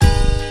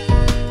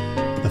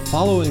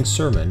following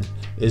sermon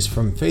is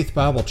from Faith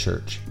Bible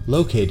Church,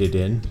 located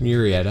in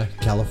Murrieta,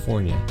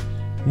 California.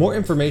 More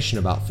information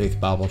about Faith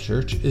Bible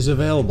Church is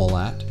available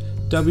at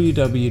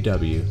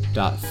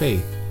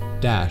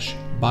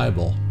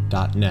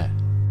www.faith-bible.net.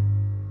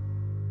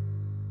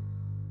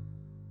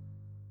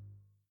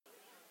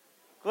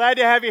 Glad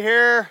to have you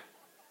here.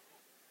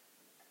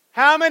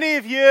 How many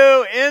of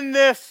you in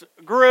this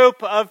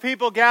group of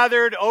people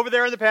gathered over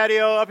there in the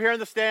patio, up here in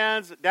the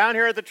stands, down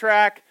here at the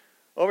track,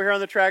 over here on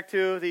the track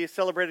too, the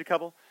celebrated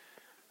couple?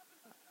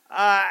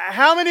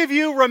 How many of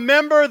you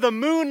remember the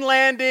moon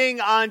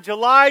landing on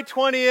July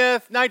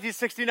 20th,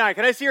 1969?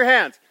 Can I see your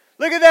hands?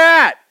 Look at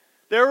that!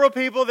 There were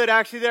people that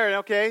actually there.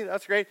 Okay,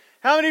 that's great.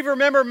 How many of you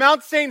remember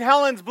Mount St.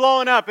 Helens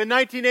blowing up in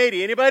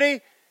 1980? Anybody?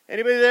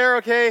 Anybody there?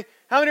 Okay.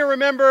 How many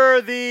remember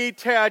the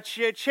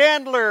Challenger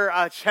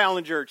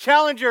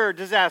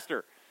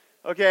disaster?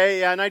 Okay,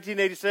 yeah,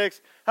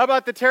 1986. How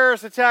about the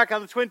terrorist attack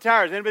on the Twin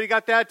Towers? Anybody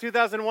got that?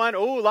 2001?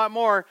 Oh, a lot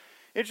more.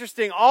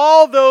 Interesting.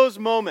 All those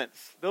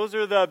moments, those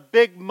are the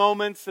big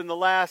moments in the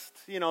last,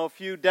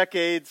 few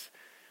decades.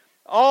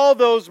 All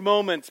those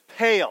moments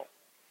pale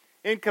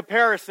in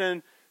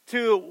comparison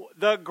to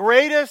the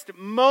greatest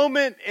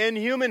moment in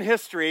human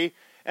history,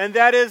 and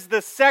that is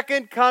the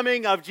second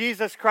coming of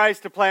Jesus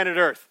Christ to planet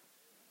Earth.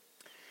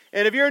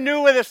 And if you're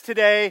new with us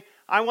today,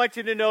 I want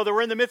you to know that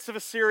we're in the midst of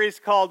a series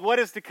called What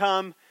Is to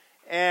Come,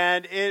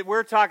 and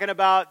we're talking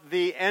about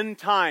the end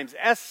times,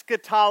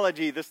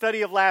 eschatology, the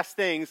study of last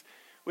things.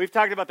 We've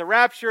talked about the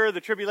rapture, the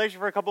tribulation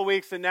for a couple of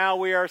weeks, and now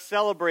we are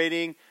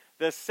celebrating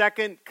the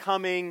second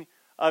coming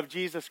of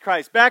Jesus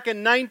Christ. Back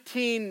in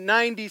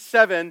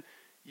 1997,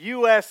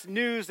 U.S.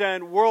 News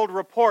and World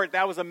Report,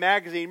 that was a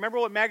magazine. Remember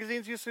what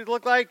magazines used to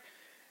look like?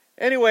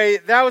 Anyway,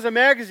 that was a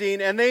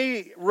magazine, and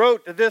they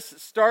wrote this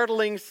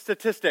startling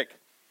statistic.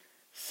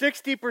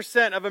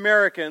 60% of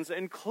Americans,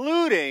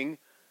 including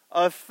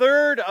a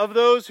third of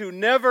those who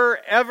never,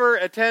 ever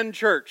attend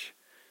church,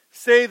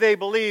 say they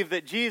believe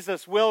that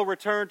Jesus will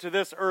return to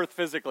this earth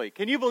physically.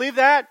 Can you believe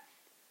that?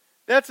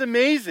 That's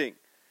amazing.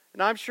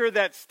 And I'm sure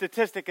that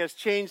statistic has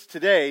changed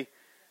today,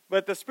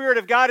 but the Spirit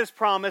of God has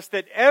promised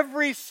that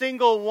every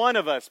single one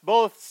of us,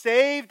 both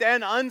saved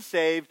and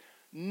unsaved,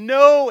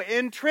 know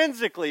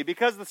intrinsically,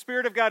 because the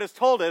Spirit of God has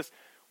told us,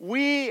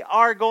 we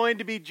are going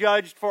to be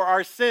judged for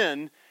our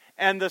sin,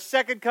 and the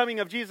second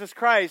coming of Jesus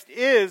Christ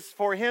is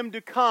for Him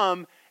to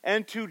come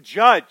and to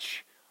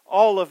judge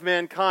all of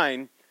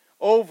mankind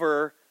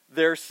over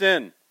their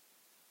sin.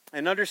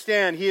 And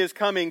understand, He is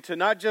coming to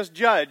not just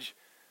judge,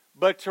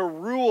 but to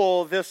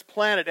rule this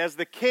planet as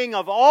the King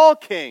of all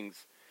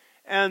kings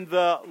and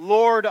the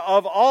Lord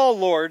of all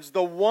lords,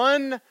 the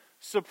one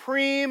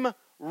supreme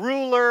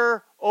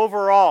ruler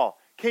over all.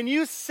 Can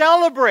you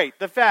celebrate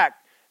the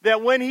fact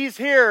that when He's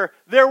here,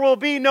 there will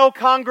be no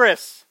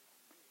Congress?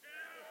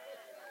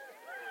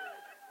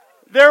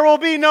 There will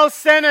be no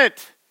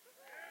Senate.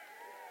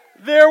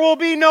 There will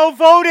be no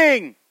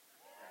voting.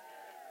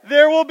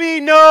 There will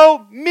be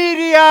no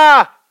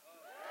media.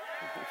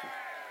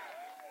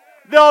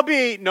 There'll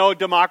be no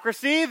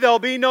democracy. There'll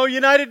be no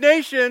United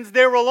Nations.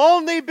 There will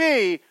only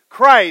be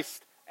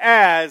Christ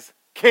as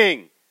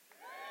King.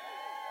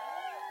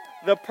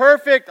 The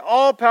perfect,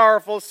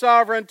 all-powerful,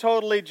 sovereign,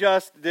 totally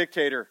just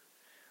dictator.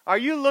 Are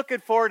you looking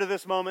forward to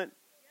this moment?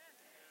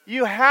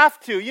 You have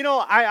to.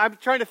 I'm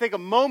trying to think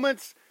of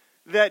moments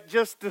that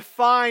just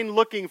define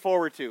looking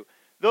forward to.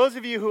 Those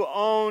of you who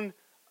own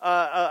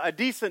a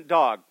decent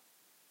dog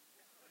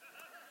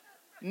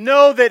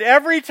know that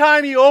every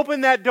time you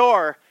open that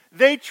door,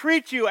 they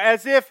treat you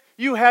as if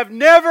you have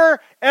never,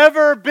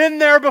 ever been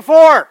there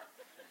before.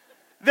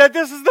 That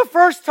this is the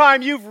first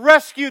time you've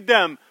rescued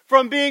them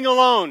from being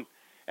alone.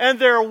 And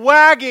they're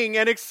wagging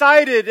and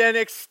excited and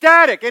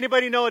ecstatic.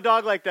 Anybody know a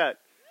dog like that?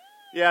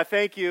 Yeah,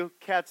 thank you.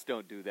 Cats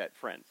don't do that,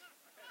 friends.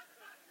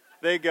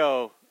 They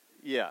go,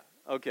 yeah,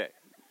 okay.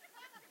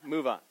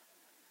 Move on.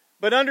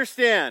 But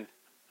understand,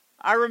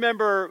 I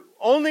remember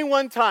only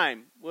one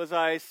time was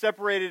I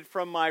separated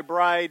from my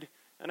bride,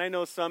 and I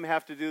know some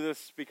have to do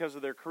this because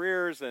of their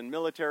careers and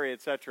military,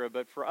 etc.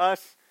 But for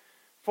us,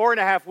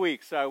 4.5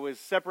 weeks I was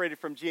separated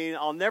from Jean.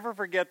 I'll never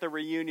forget the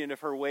reunion of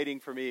her waiting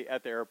for me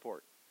at the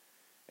airport.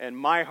 And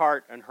my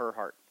heart and her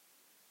heart,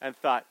 and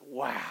thought,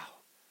 wow.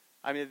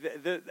 I mean,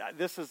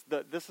 this is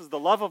the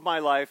love of my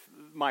life,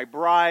 my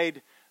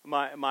bride,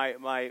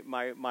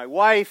 my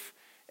wife,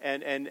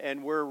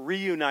 and we're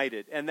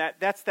reunited. And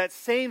that's that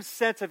same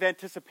sense of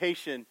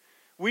anticipation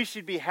we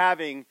should be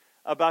having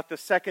about the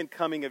second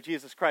coming of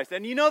Jesus Christ.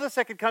 And the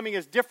second coming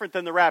is different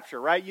than the rapture,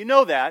 right? You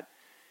know that.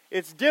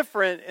 It's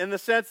different in the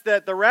sense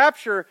that the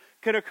rapture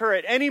can occur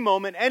at any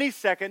moment, any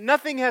second.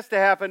 Nothing has to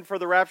happen for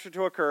the rapture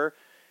to occur.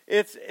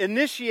 It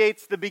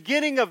initiates the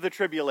beginning of the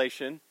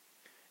tribulation,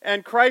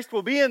 and Christ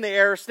will be in the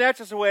air,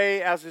 snatch us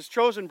away as His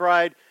chosen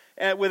bride,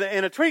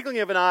 in a twinkling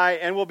of an eye,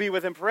 and we'll be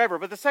with Him forever.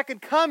 But the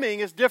second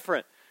coming is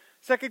different.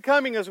 Second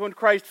coming is when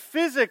Christ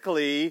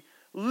physically,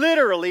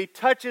 literally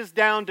touches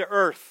down to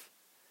earth,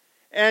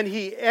 and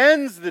He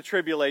ends the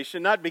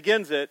tribulation, not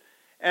begins it,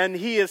 and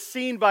he is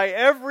seen by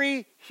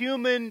every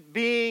human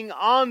being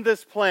on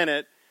this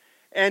planet,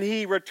 and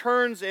he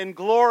returns in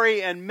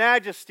glory and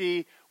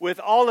majesty with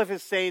all of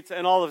his saints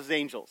and all of his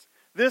angels.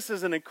 This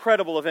is an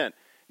incredible event.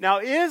 Now,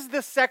 is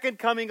the second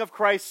coming of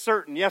Christ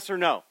certain? Yes or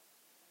no?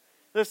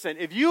 Listen,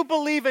 if you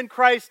believe in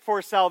Christ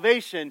for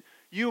salvation,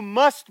 you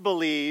must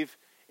believe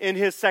in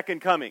his second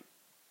coming.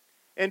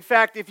 In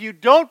fact, if you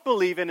don't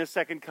believe in his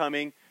second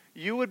coming,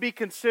 you would be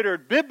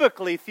considered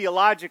biblically,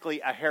 theologically,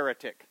 a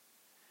heretic.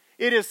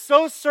 It is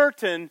so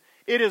certain,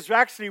 it is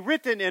actually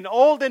written in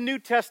Old and New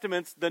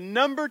Testaments, the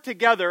number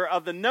together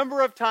of the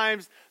number of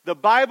times the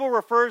Bible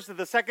refers to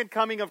the second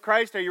coming of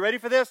Christ. Are you ready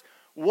for this?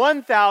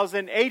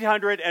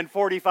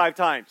 1,845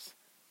 times.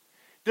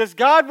 Does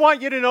God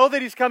want you to know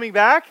that he's coming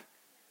back?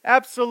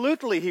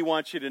 Absolutely, he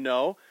wants you to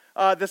know.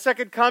 The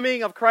second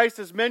coming of Christ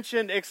is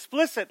mentioned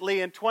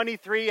explicitly in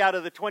 23 out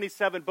of the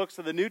 27 books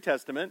of the New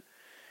Testament.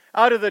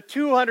 Out of the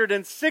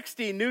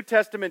 260 New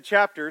Testament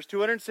chapters,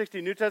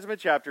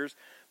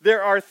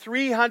 there are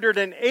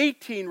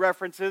 318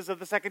 references of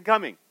the second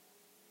coming.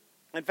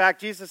 In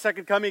fact, Jesus'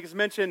 second coming is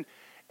mentioned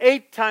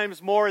 8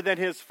 times more than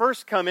his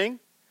first coming.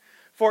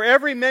 For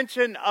every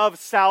mention of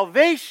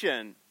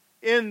salvation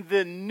in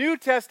the New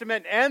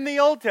Testament and the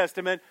Old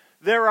Testament,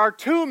 there are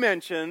 2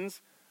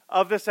 mentions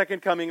of the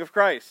second coming of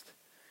Christ.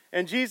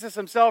 And Jesus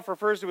himself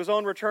refers to his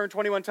own return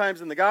 21 times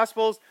in the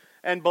Gospels.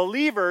 And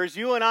believers,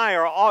 you and I,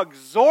 are all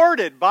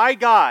exhorted by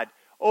God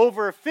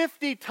over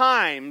 50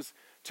 times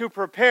to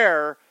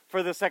prepare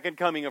for the second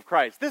coming of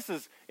Christ. This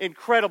is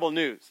incredible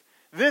news.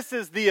 This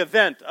is the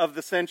event of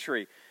the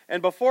century.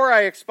 And before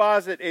I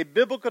exposit a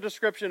biblical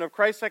description of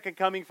Christ's second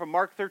coming from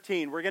Mark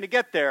 13, we're going to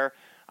get there.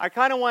 I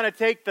kind of want to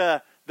take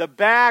the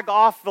bag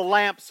off the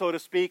lamp, so to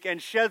speak,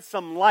 and shed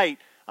some light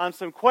on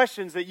some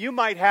questions that you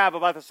might have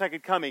about the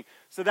second coming.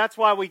 So that's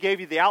why we gave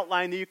you the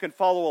outline that you can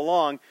follow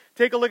along.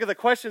 Take a look at the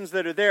questions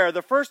that are there.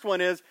 The first one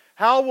is,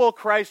 how will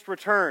Christ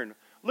return?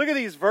 Look at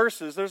these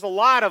verses. There's a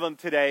lot of them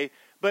today,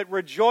 but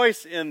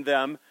rejoice in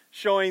them,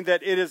 showing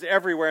that it is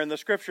everywhere in the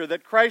Scripture,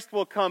 that Christ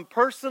will come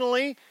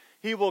personally,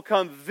 he will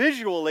come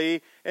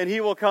visually, and he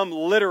will come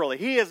literally.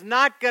 He is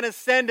not going to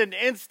send an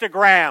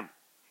Instagram.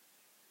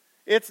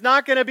 It's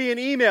not going to be an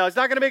email. He's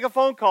not going to make a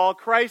phone call.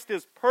 Christ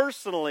is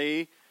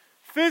personally,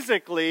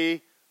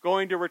 physically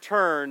going to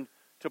return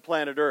to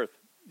planet Earth.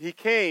 He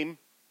came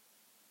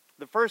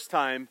the first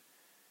time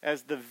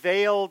as the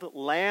veiled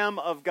Lamb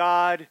of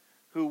God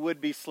who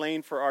would be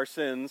slain for our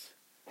sins.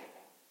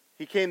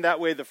 He came that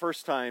way the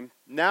first time.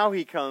 Now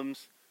he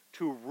comes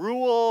to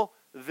rule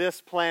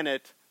this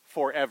planet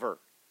forever.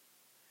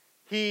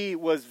 He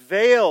was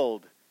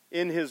veiled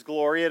in his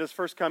glory at his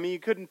first coming. You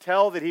couldn't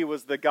tell that he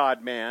was the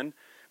God-man.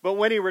 But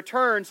when he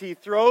returns, he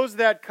throws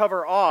that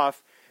cover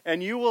off,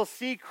 and you will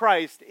see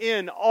Christ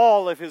in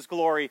all of his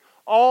glory,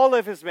 all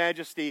of his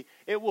majesty.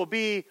 It will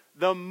be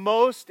the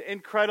most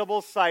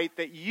incredible sight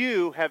that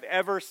you have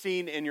ever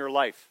seen in your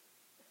life.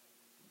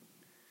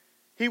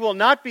 He will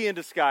not be in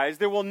disguise.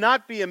 There will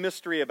not be a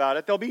mystery about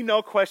it. There'll be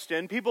no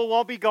question. People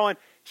won't be going,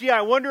 gee,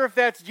 I wonder if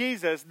that's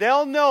Jesus.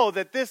 They'll know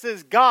that this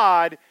is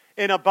God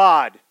in a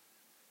bod.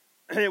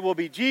 And it will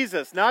be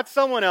Jesus, not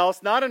someone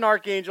else, not an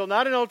archangel,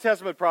 not an Old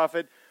Testament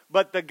prophet,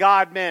 but the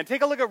God-man.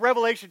 Take a look at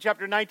Revelation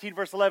chapter 19,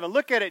 verse 11.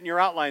 Look at it in your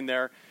outline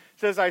there. It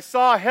says, I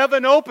saw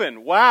heaven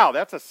open. Wow,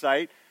 that's a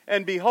sight.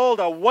 And behold,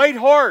 a white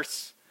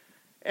horse.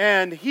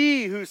 And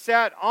he who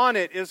sat on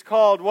it is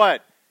called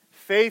what?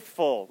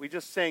 Faithful. We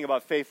just sang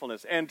about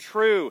faithfulness. And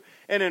true.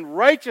 And in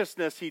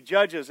righteousness he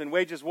judges and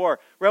wages war.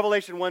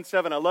 Revelation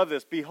 1:7, I love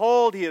this.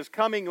 Behold, he is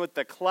coming with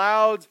the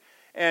clouds,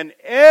 and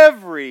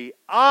every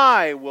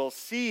eye will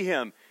see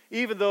him,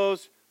 even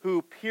those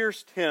who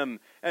pierced him.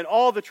 And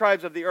all the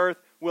tribes of the earth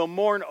will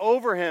mourn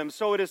over him.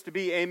 So it is to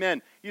be.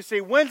 Amen. You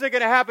say, when's it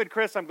going to happen,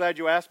 Chris? I'm glad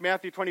you asked.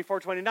 Matthew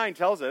 24:29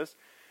 tells us,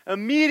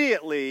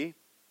 immediately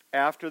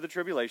after the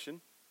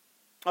tribulation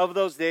of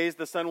those days,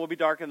 the sun will be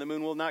dark and the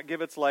moon will not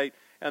give its light,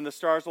 and the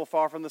stars will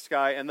fall from the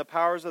sky, and the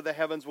powers of the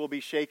heavens will be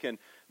shaken.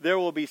 There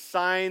will be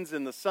signs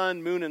in the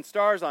sun, moon, and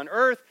stars on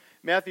earth.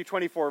 Matthew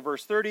 24,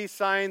 verse 30,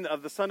 sign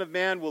of the Son of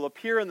Man will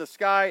appear in the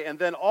sky, and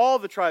then all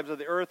the tribes of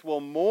the earth will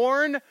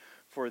mourn,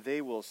 for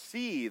they will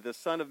see the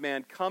Son of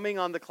Man coming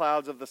on the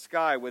clouds of the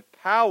sky with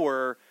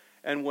power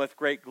and with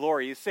great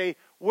glory. You say,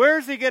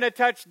 where's he going to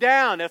touch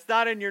down? That's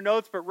not in your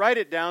notes, but write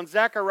it down.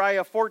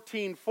 Zechariah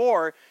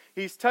 14:4,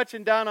 he's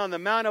touching down on the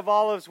Mount of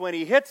Olives. When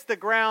he hits the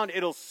ground,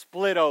 it'll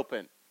split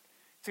open.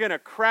 It's going to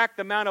crack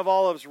the Mount of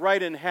Olives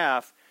right in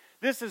half.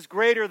 This is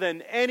greater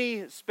than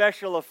any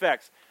special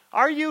effects.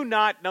 Are you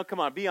not, now come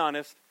on, be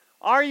honest,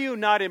 are you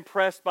not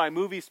impressed by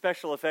movie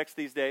special effects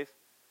these days?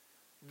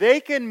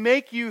 They can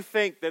make you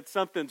think that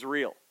something's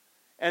real.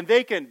 And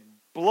they can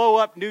blow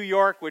up New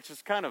York, which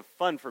is kind of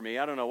fun for me.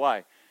 I don't know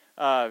why.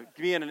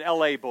 Being an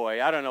LA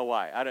boy, I don't know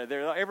why.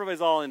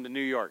 Everybody's all into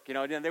New York, you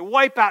know. And they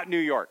wipe out New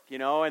York, you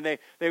know, and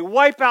they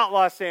wipe out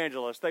Los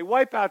Angeles. They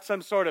wipe out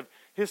some sort of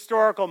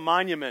historical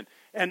monument,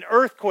 and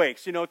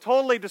earthquakes, you know,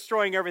 totally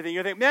destroying everything.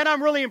 You think, man,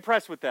 I'm really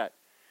impressed with that.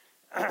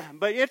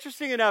 But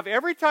interesting enough,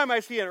 every time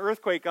I see an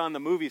earthquake on the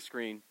movie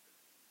screen,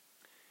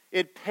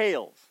 it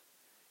pales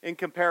in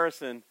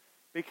comparison,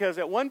 because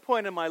at one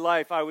point in my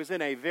life, I was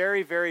in a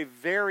very, very,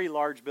 very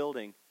large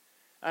building,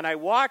 and I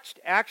watched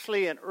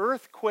actually an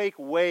earthquake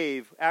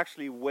wave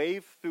actually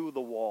wave through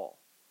the wall.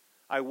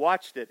 I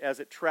watched it as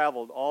it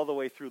traveled all the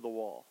way through the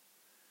wall.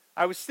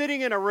 I was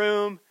sitting in a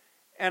room,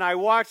 and I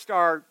watched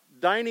our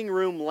dining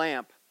room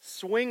lamp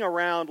swing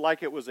around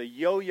like it was a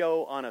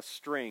yo-yo on a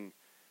string,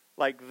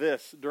 like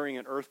this during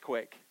an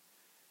earthquake.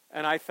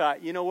 And I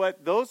thought, you know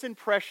what? Those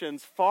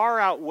impressions far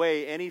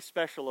outweigh any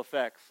special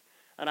effects.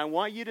 And I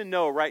want you to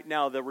know right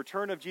now, the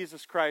return of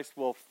Jesus Christ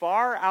will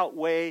far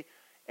outweigh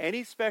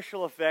any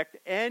special effect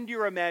and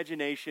your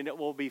imagination. It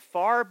will be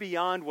far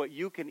beyond what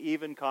you can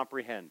even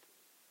comprehend.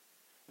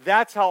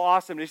 That's how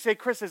awesome. You say,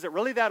 Chris, is it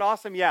really that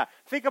awesome? Yeah.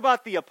 Think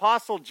about the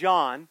Apostle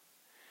John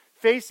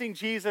facing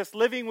Jesus,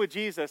 living with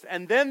Jesus,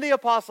 and then the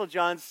Apostle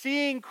John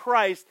seeing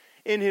Christ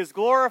in his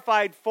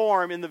glorified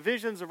form in the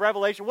visions of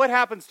Revelation. What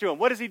happens to him?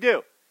 What does he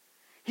do?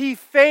 He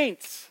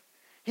faints.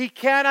 He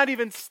cannot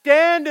even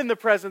stand in the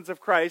presence of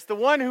Christ, the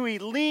one who he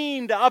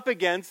leaned up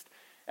against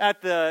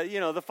at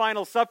the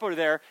final supper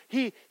there.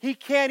 He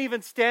can't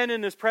even stand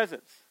in his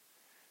presence.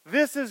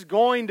 This is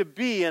going to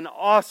be an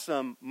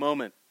awesome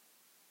moment.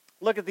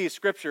 Look at these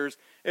scriptures.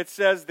 It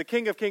says the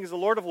King of Kings, the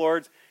Lord of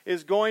Lords,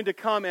 is going to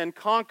come and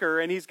conquer,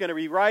 and he's going to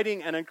be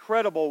riding an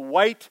incredible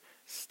white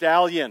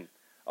stallion.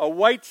 A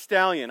white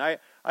stallion.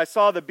 I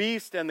saw the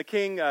beast and the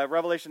king,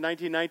 Revelation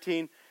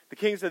 19:19. The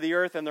kings of the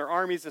earth and their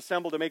armies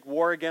assembled to make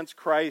war against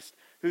Christ,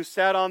 who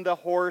sat on the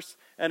horse,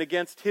 and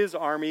against his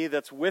army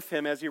that's with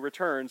him as he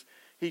returns.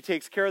 He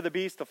takes care of the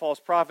beast, the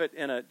false prophet,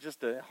 in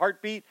just a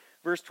heartbeat.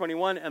 Verse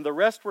 21, and the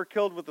rest were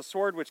killed with the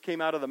sword which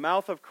came out of the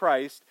mouth of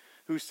Christ,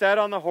 who sat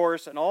on the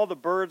horse, and all the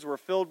birds were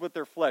filled with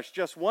their flesh.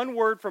 Just one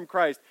word from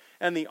Christ,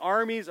 and the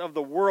armies of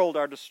the world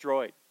are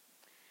destroyed.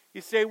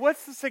 You say,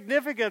 what's the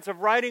significance of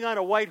riding on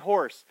a white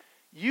horse?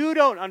 You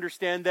don't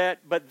understand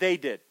that, but they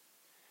did.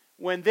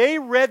 When they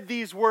read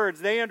these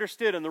words, they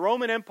understood. In the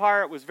Roman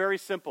Empire, it was very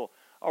simple.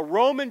 A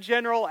Roman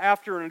general,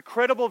 after an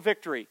incredible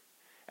victory,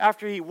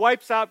 after he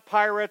wipes out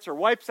pirates or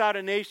wipes out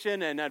a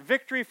nation and a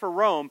victory for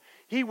Rome,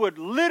 he would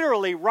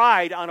literally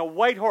ride on a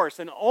white horse.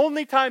 And the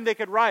only time they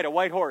could ride a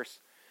white horse,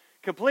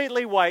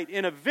 completely white,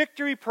 in a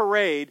victory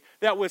parade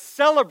that was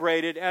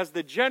celebrated as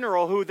the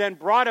general who then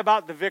brought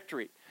about the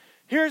victory.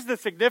 Here's the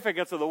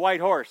significance of the white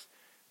horse.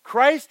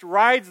 Christ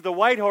rides the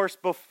white horse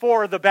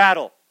before the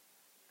battle.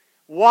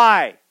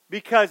 Why?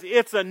 Because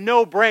it's a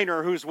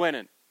no-brainer who's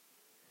winning.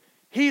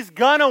 He's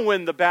gonna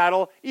win the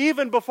battle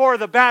even before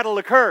the battle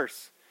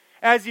occurs.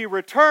 As he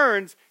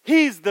returns,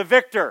 he's the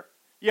victor.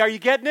 Yeah, are you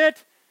getting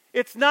it?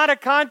 It's not a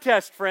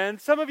contest,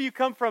 friends. Some of you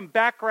come from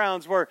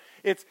backgrounds where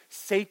it's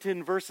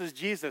Satan versus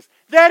Jesus.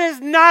 That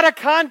is not a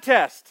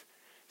contest.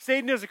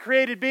 Satan is a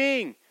created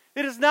being.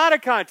 It is not a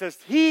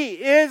contest. He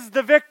is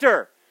the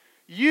victor.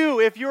 You,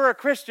 if you're a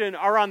Christian,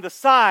 are on the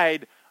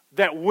side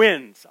that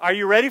wins. Are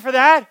you ready for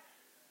that?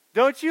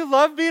 Don't you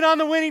love being on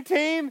the winning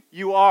team?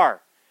 You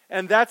are.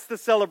 And that's the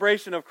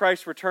celebration of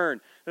Christ's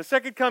return. The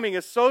second coming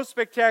is so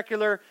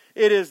spectacular,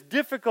 it is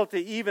difficult to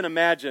even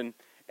imagine.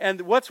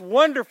 And what's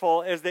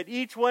wonderful is that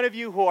each one of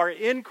you who are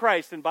in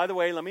Christ, and by the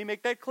way, let me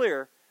make that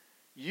clear,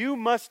 you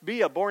must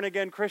be a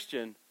born-again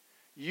Christian.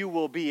 You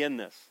will be in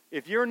this.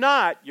 If you're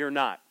not, you're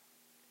not.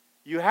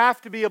 You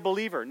have to be a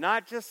believer,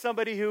 not just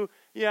somebody who,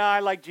 yeah, I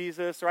like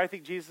Jesus, or I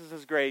think Jesus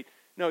is great.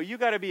 No, you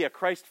got to be a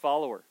Christ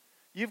follower.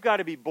 You've got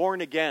to be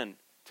born again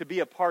to be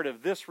a part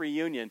of this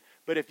reunion.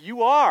 But if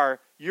you are,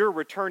 you're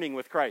returning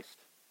with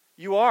Christ.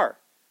 You are.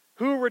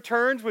 Who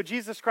returns with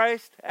Jesus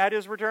Christ at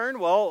his return?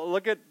 Well,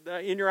 look at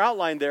in your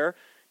outline there.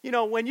 You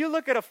know, when you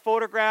look at a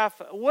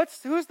photograph,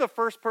 who's the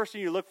first person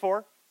you look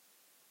for?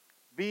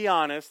 Be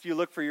honest, you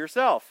look for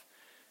yourself.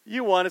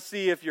 You want to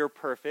see if you're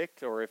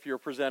perfect, or if you're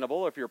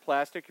presentable, if you're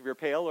plastic, if you're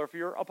pale, or if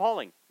you're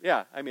appalling.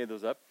 Yeah, I made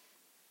those up.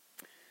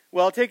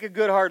 Well, take a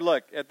good hard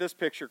look at this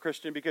picture,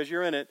 Christian, because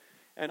you're in it.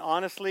 And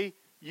honestly,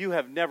 you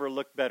have never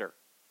looked better.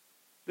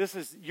 This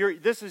is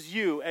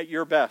you at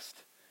your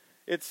best.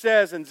 It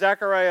says in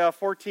Zechariah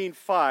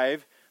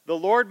 14:5, the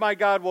Lord my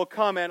God will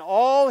come, and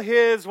all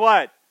his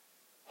what?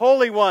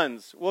 Holy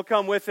ones will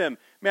come with him.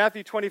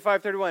 Matthew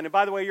 25:31. And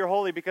by the way, you're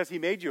holy because he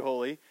made you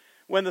holy.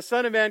 When the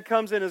Son of Man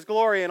comes in his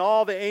glory and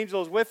all the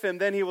angels with him,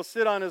 then he will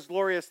sit on his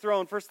glorious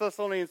throne. 1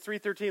 Thessalonians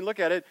 3:13,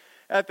 look at it.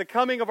 At the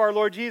coming of our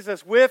Lord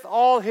Jesus with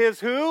all his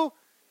who?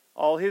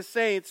 All his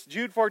saints.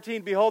 Jude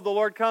 14, behold, the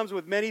Lord comes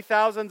with many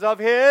thousands of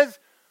his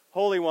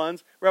holy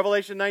ones.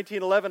 Revelation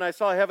 19:11, I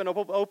saw heaven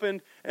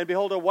opened, and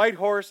behold, a white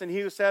horse, and he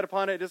who sat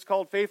upon it is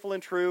called Faithful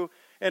and True.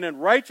 And in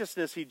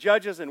righteousness he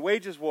judges and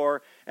wages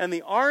war. And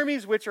the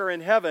armies which are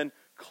in heaven,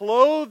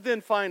 clothed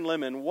in fine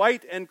linen,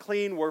 white and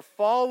clean, were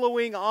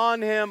following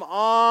on him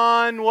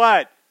on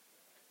what?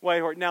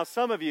 White horse. Now,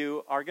 some of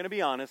you are going to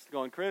be honest,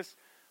 going, Chris,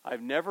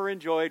 I've never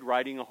enjoyed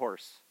riding a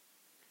horse.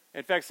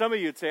 In fact, some of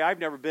you would say, I've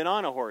never been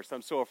on a horse.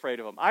 I'm so afraid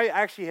of them. I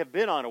actually have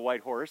been on a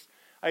white horse.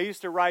 I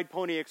used to ride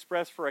Pony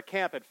Express for a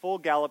camp at full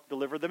gallop,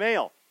 deliver the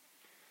mail.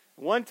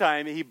 One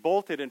time, he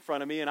bolted in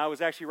front of me, and I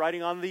was actually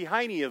riding on the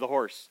hiney of the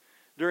horse.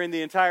 during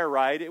the entire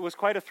ride. It was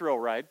quite a thrill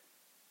ride.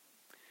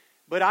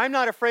 But I'm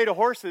not afraid of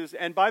horses.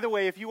 And by the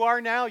way, if you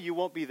are now, you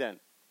won't be then.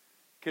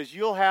 Because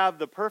you'll have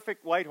the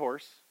perfect white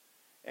horse,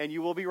 and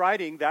you will be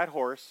riding that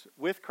horse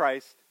with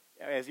Christ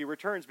as he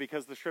returns,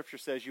 because the Scripture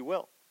says you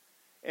will.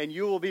 And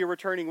you will be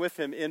returning with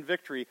him in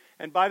victory.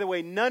 And by the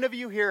way, none of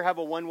you here have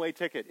a one-way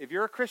ticket. If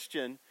you're a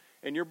Christian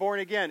and you're born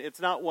again,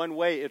 it's not one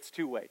way, it's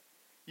two-way.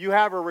 You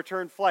have a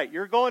return flight.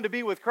 You're going to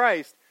be with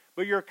Christ,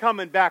 but you're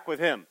coming back with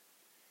him.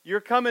 You're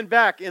coming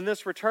back in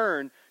this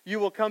return. You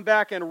will come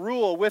back and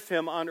rule with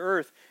him on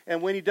earth.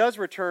 And when he does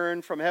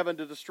return from heaven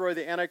to destroy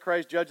the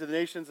Antichrist, judge of the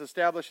nations,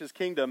 establish his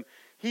kingdom,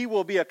 he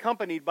will be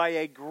accompanied by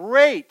a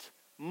great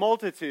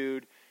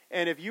multitude.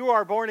 And if you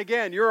are born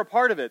again, you're a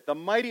part of it. The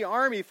mighty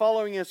army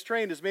following his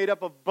train is made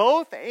up of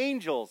both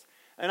angels.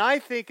 And I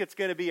think it's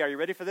going to be, are you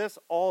ready for this?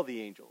 All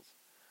the angels.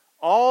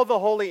 All the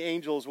holy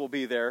angels will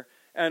be there.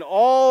 And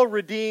all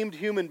redeemed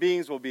human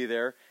beings will be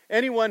there.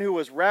 Anyone who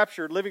was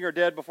raptured, living or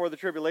dead before the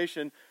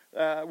tribulation,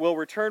 will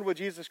return with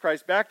Jesus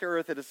Christ back to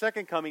earth at his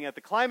second coming, at the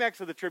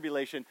climax of the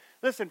tribulation.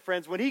 Listen,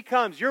 friends, when he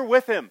comes, you're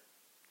with him.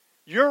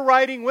 You're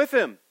riding with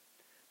him.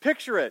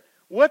 Picture it.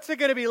 What's it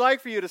going to be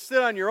like for you to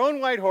sit on your own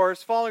white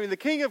horse following the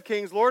King of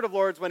Kings, Lord of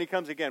Lords when he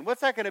comes again?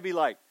 What's that going to be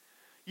like?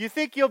 You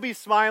think you'll be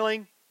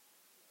smiling?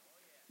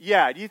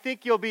 Yeah. Do you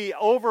think you'll be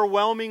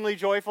overwhelmingly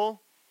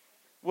joyful?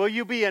 Will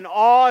you be in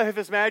awe of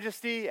his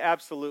majesty?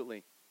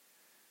 Absolutely.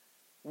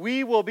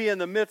 We will be in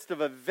the midst of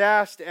a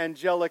vast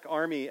angelic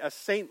army, a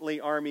saintly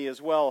army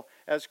as well,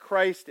 as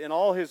Christ in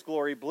all his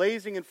glory,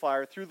 blazing in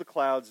fire through the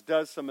clouds,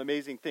 does some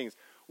amazing things.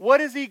 What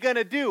is he going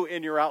to do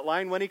in your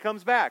outline when he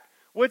comes back?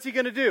 What's he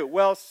going to do?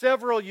 Well,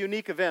 several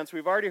unique events.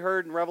 We've already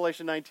heard in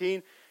Revelation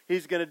 19,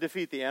 he's going to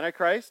defeat the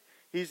Antichrist.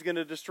 He's going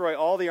to destroy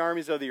all the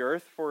armies of the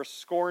earth for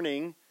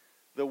scorning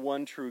the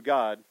one true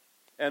God.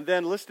 And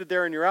then listed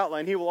there in your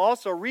outline, he will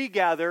also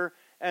regather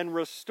and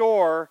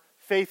restore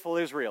faithful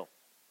Israel.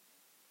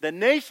 The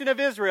nation of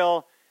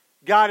Israel,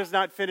 God is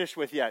not finished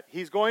with yet.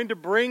 He's going to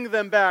bring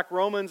them back.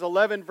 Romans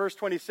 11, verse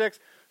 26.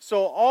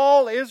 So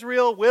all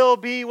Israel will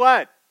be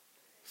what?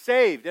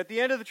 Saved. At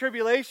the end of the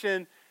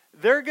tribulation,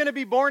 they're going to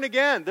be born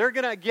again. They're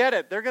going to get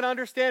it. They're going to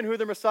understand who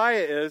the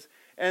Messiah is.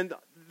 And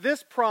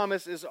this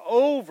promise is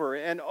over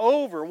and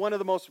over. One of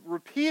the most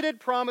repeated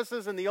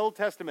promises in the Old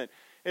Testament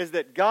is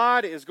that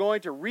God is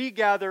going to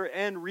regather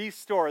and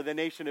restore the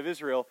nation of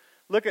Israel.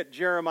 Look at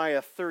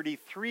Jeremiah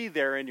 33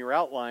 there in your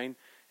outline.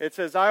 It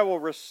says, I will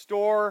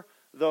restore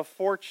the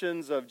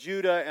fortunes of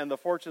Judah and the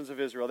fortunes of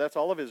Israel. That's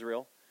all of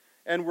Israel.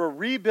 And will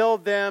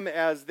rebuild them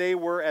as they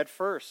were at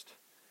first.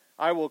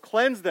 I will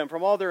cleanse them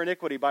from all their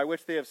iniquity by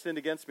which they have sinned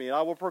against me.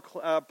 I will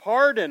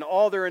pardon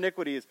all their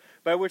iniquities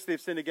by which they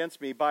have sinned against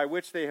me, by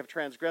which they have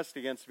transgressed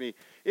against me.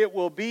 It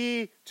will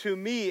be to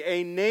me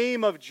a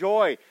name of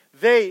joy.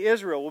 They,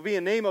 Israel, will be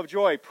a name of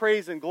joy,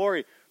 praise, and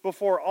glory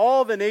before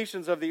all the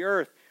nations of the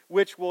earth,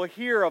 which will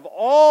hear of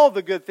all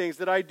the good things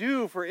that I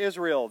do for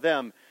Israel,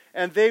 them.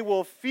 And they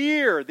will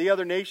fear the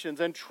other nations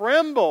and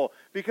tremble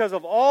because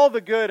of all the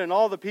good and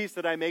all the peace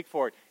that I make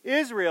for it.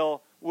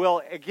 Israel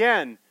will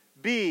again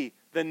be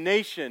the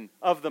nation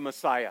of the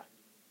Messiah.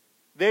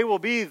 They will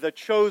be the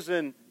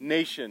chosen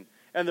nation.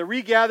 And the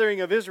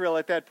regathering of Israel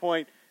at that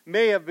point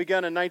may have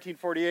begun in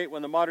 1948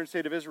 when the modern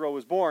state of Israel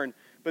was born,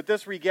 but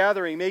this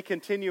regathering may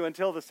continue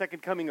until the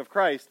second coming of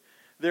Christ.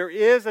 There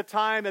is a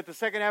time at the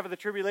second half of the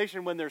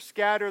tribulation when they're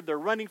scattered, they're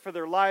running for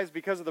their lives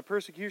because of the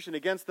persecution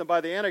against them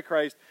by the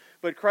Antichrist,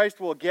 but Christ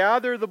will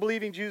gather the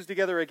believing Jews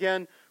together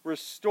again,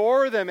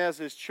 restore them as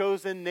his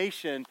chosen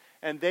nation,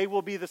 and they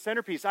will be the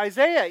centerpiece.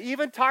 Isaiah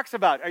even talks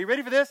about, are you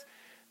ready for this?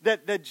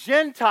 That the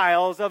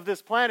Gentiles of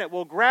this planet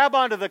will grab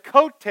onto the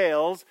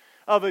coattails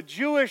of a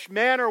Jewish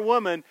man or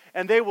woman,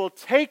 and they will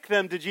take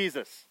them to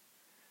Jesus.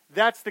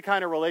 That's the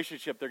kind of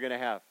relationship they're going to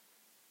have.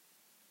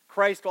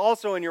 Christ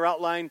also, in your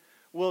outline,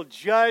 will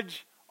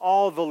judge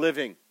all the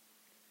living.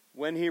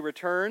 When he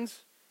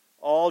returns,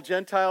 all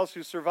Gentiles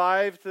who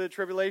survived the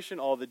tribulation,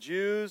 all the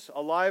Jews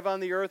alive on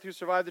the earth who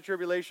survived the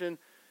tribulation,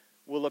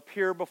 will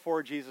appear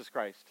before Jesus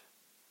Christ.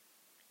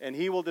 And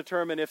he will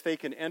determine if they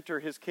can enter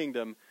his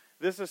kingdom.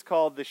 This is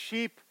called the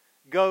sheep,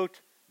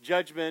 goat,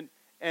 judgment.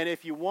 And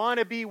if you want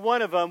to be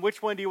one of them,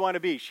 which one do you want to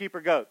be, sheep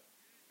or goat?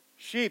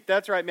 Sheep,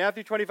 that's right.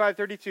 Matthew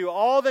 25:32.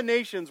 All the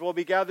nations will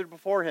be gathered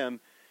before him,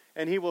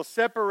 and he will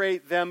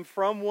separate them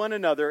from one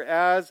another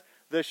as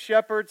the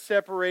shepherd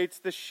separates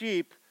the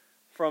sheep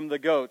from the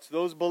goats.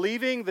 Those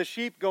believing, the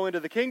sheep go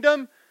into the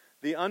kingdom.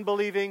 The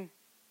unbelieving,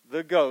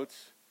 the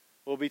goats,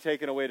 will be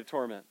taken away to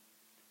torment.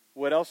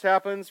 What else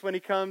happens when he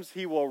comes?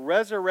 He will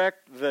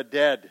resurrect the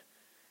dead.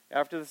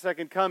 After the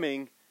second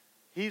coming,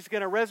 he's going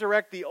to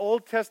resurrect the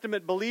Old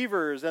Testament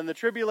believers and the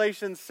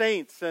tribulation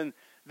saints, and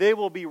they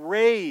will be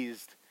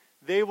raised.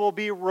 They will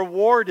be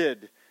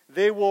rewarded.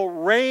 They will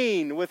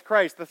reign with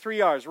Christ. The 3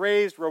 R's,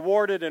 raised,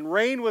 rewarded, and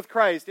reign with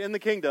Christ in the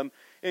kingdom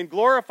in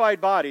glorified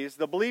bodies.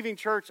 The believing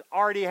church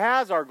already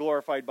has our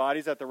glorified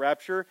bodies at the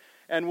rapture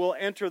and will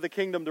enter the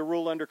kingdom to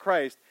rule under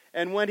Christ.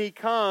 And when he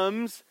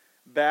comes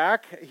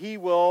back, he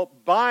will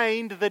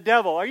bind the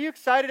devil. Are you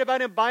excited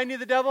about him binding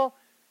the devil?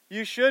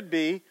 You should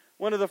be.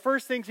 One of the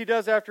first things he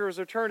does after his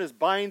return is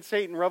bind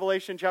Satan.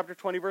 Revelation chapter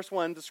 20, verse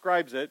 1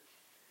 describes it.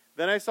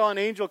 Then I saw an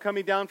angel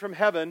coming down from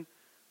heaven,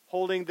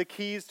 holding the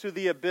keys to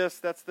the abyss.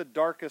 That's the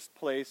darkest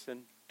place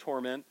and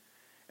torment.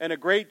 And a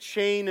great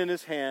chain in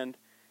his hand.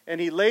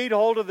 And he laid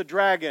hold of the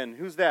dragon.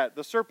 Who's that?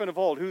 The serpent of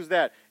old. Who's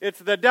that? It's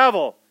the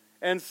devil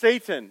and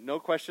Satan. No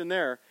question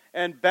there.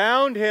 And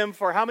bound him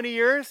for how many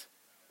years?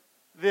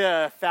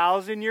 The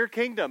 1,000-year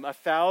kingdom.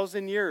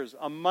 1,000 years.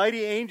 A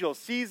mighty angel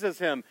seizes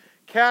him,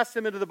 casts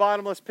him into the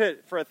bottomless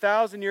pit for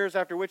 1,000 years,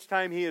 after which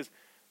time he is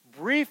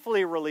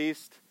briefly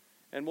released.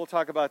 And we'll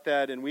talk about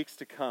that in weeks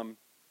to come.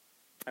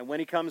 And when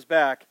he comes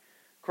back,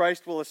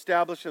 Christ will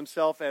establish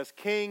himself as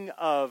king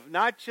of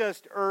not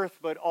just earth,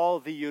 but all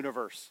the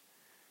universe.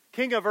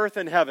 King of earth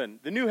and heaven,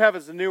 the new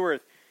heavens and new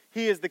earth.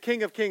 He is the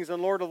King of kings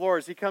and Lord of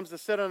lords. He comes to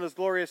sit on his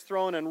glorious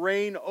throne and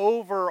reign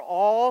over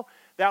all.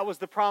 That was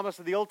the promise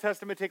of the Old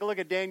Testament. Take a look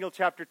at Daniel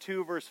chapter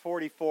 2, verse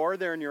 44,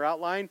 there in your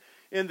outline.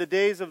 In the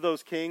days of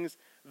those kings,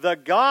 the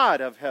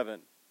God of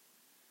heaven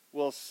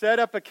will set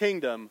up a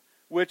kingdom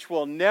which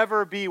will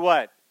never be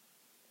what?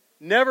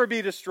 Never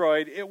be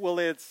destroyed. It will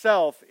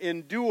itself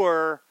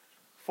endure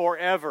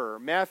forever.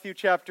 Matthew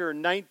chapter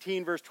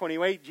 19, verse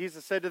 28,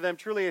 Jesus said to them,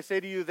 truly I say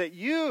to you that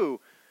you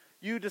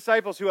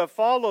disciples who have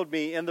followed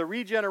me in the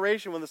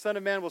regeneration when the Son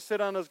of Man will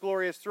sit on his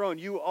glorious throne,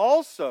 you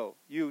also,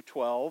 you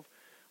 12,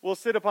 will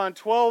sit upon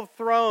 12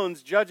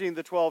 thrones judging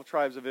the 12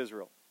 tribes of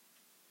Israel.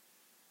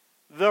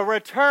 The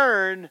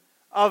return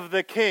of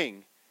the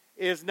King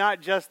is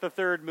not just the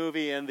third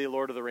movie in the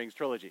Lord of the Rings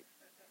trilogy.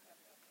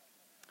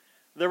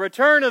 The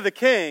return of the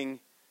King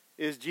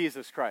is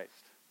Jesus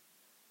Christ.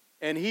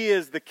 And he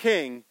is the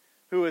King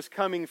who is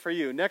coming for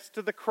you. Next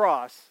to the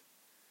cross,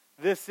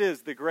 this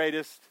is the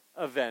greatest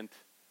event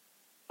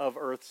of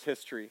Earth's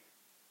history.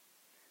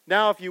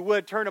 Now, if you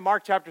would, turn to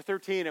Mark chapter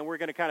 13, and we're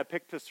going to kind of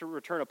pick this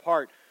return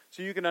apart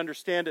so you can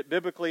understand it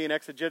biblically and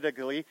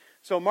exegetically.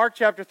 So Mark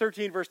chapter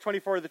 13, verse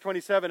 24 to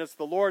 27, it's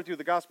the Lord through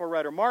the gospel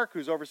writer Mark,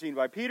 who's overseen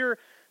by Peter,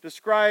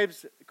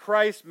 describes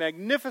Christ's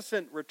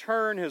magnificent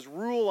return, his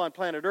rule on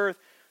planet Earth.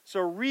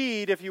 So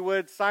read, if you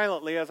would,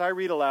 silently as I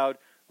read aloud,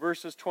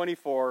 verses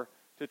 24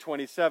 to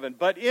 27.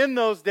 But in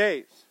those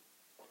days,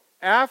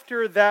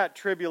 after that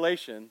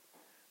tribulation,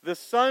 the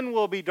sun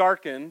will be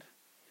darkened,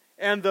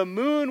 and the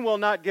moon will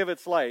not give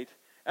its light,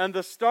 and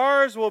the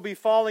stars will be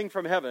falling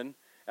from heaven,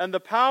 and the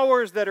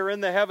powers that are in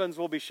the heavens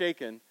will be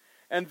shaken,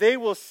 and they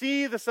will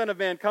see the Son of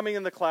Man coming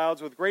in the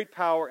clouds with great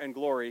power and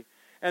glory.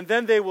 And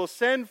then they will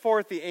send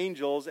forth the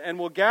angels, and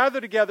will gather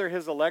together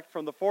his elect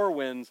from the four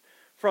winds,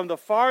 from the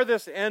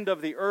farthest end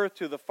of the earth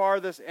to the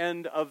farthest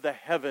end of the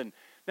heaven.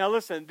 Now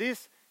listen,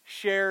 this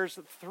shares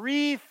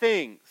three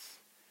things,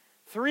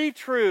 three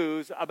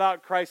truths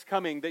about Christ's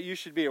coming that you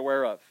should be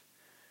aware of.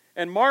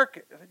 And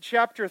Mark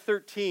chapter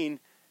 13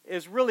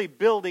 is really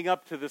building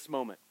up to this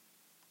moment.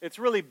 It's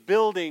really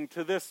building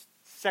to this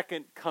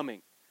second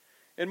coming.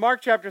 In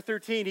Mark chapter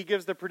 13, he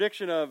gives the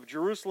prediction of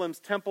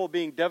Jerusalem's temple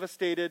being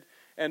devastated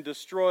and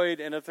destroyed,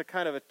 and it's a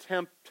kind of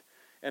attempt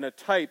and a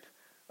type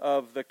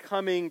of the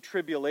coming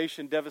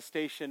tribulation,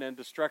 devastation, and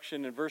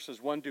destruction in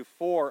verses 1 to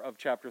 4 of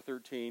chapter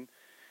 13.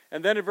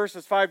 And then in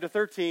verses 5 to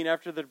 13,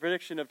 after the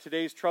prediction of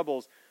today's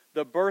troubles,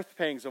 the birth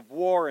pangs of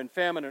war and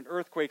famine and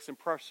earthquakes and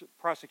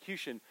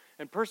persecution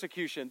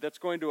that's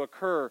going to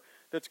occur,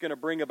 that's going to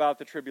bring about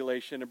the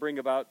tribulation and bring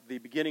about the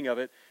beginning of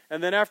it.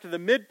 And then after the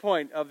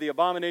midpoint of the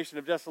abomination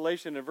of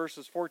desolation in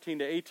verses 14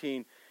 to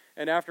 18,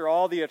 and after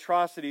all the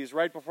atrocities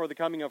right before the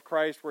coming of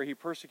Christ where he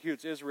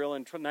persecutes Israel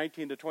in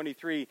 19 to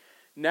 23,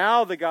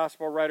 now the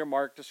gospel writer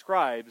Mark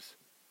describes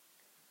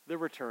the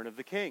return of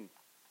the King.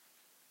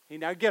 He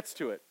now gets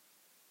to it.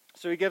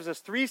 So he gives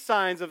us three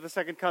signs of the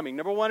second coming.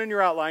 Number one in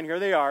your outline, here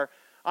they are.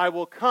 I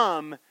will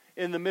come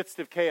in the midst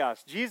of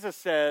chaos. Jesus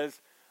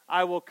says,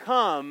 I will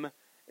come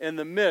in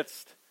the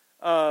midst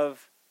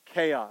of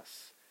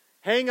chaos.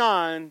 Hang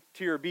on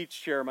to your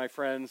beach chair, my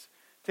friends.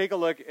 Take a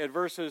look at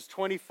verses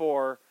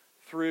 24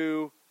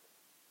 through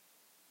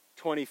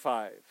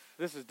 25.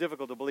 This is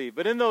difficult to believe.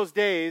 But in those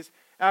days,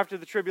 after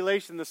the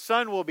tribulation, the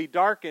sun will be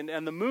darkened,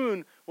 and the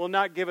moon will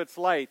not give its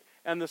light,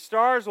 and the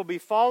stars will be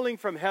falling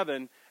from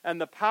heaven,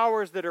 and the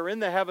powers that are in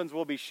the heavens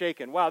will be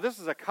shaken. Wow, this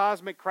is a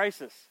cosmic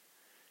crisis.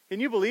 Can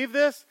you believe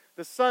this?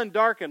 The sun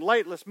darkened,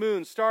 lightless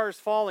moon, stars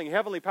falling,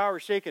 heavenly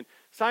powers shaken.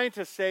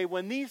 Scientists say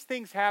when these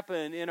things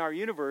happen in our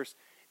universe,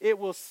 it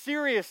will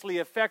seriously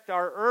affect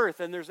our earth.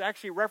 And there's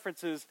actually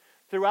references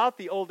throughout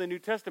the Old and New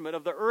Testament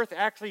of the earth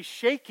actually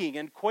shaking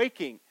and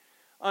quaking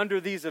under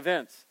these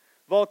events.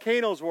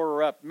 Volcanoes will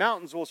erupt,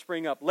 mountains will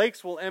spring up,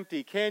 lakes will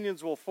empty,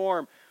 canyons will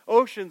form,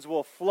 oceans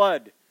will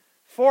flood,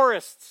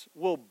 forests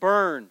will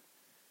burn,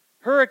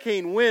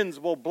 hurricane winds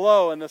will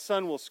blow, and the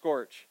sun will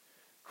scorch.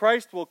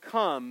 Christ will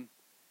come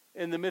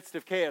in the midst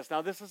of chaos.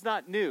 Now, this is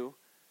not new.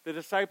 The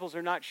disciples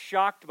are not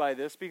shocked by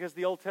this because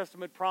the Old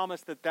Testament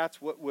promised that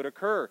that's what would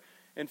occur.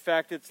 In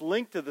fact, it's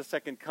linked to the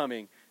second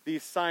coming,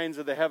 these signs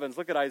of the heavens.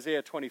 Look at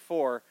Isaiah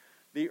 24.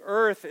 The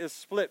earth is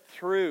split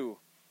through,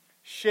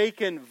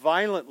 shaken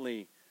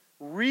violently.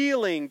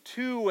 reeling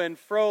to and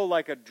fro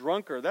like a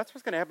drunkard. That's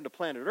what's going to happen to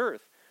planet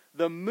Earth.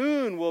 The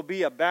moon will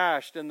be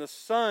abashed and the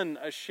sun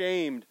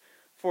ashamed,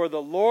 for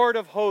the Lord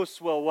of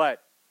hosts will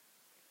what?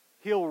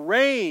 He'll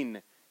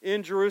reign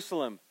in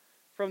Jerusalem.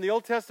 From the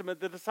Old Testament,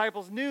 the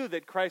disciples knew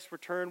that Christ's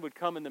return would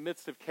come in the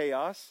midst of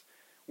chaos,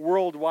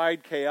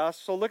 worldwide chaos.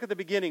 So look at the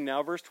beginning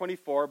now, verse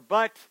 24.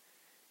 But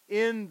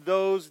in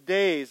those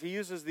days, he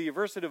uses the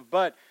aversive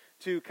but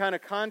to kind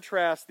of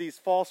contrast these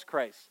false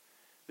Christs.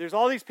 There's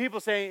all these people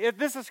saying, if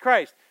this is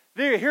Christ,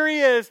 here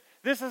he is,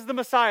 this is the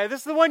Messiah,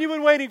 this is the one you've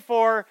been waiting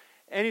for.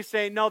 And he's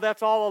saying, no,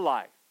 that's all a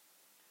lie.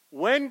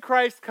 When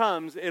Christ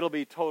comes, it'll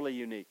be totally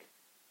unique.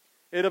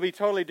 It'll be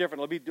totally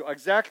different. It'll be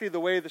exactly the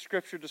way the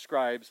Scripture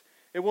describes.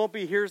 It won't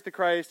be, here's the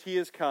Christ, he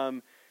has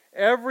come.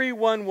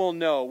 Everyone will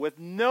know with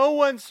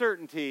no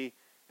uncertainty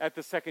at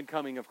the second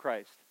coming of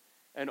Christ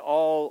and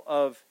all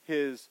of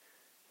his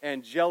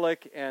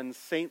angelic and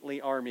saintly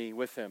army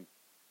with him.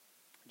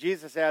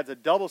 Jesus adds a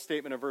double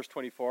statement in verse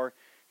 24.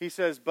 He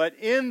says, but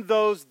in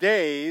those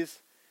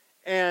days,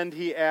 and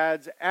he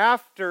adds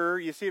after,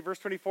 you see at verse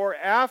 24,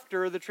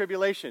 after the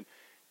tribulation,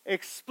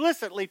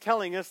 explicitly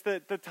telling us the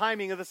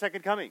timing of the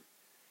second coming.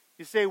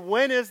 You say,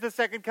 when is the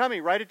second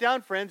coming? Write it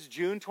down, friends,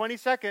 June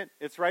 22nd.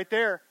 It's right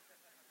there.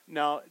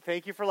 No,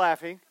 thank you for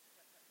laughing.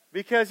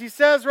 Because he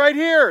says right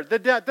here,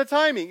 the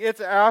timing.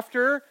 It's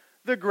after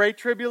the Great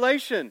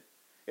Tribulation.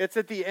 It's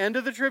at the end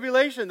of the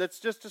tribulation that's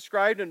just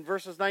described in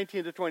verses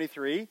 19 to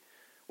 23.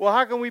 Well,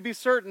 how can we be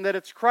certain that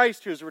it's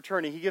Christ who's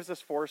returning? He gives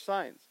us 4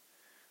 signs.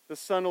 The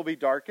sun will be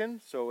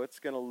darkened, so it's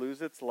going to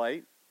lose its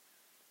light.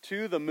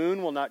 2, the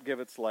moon will not give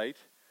its light.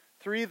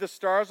 3, the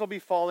stars will be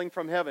falling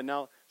from heaven.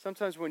 Now,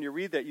 sometimes when you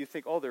read that, you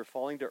think, oh, they're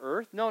falling to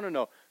earth?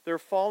 No. They're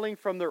falling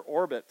from their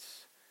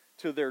orbits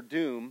to their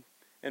doom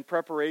in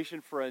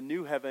preparation for a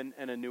new heaven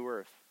and a new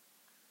earth.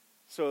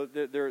 So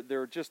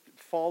they're just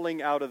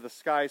falling out of the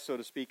sky, so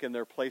to speak, in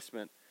their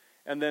placement.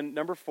 And then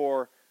number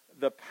 4,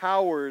 the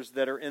powers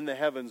that are in the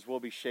heavens will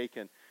be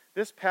shaken.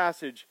 This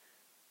passage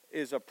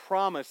is a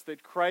promise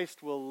that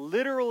Christ will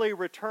literally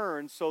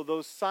return, so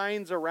those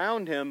signs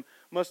around him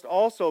must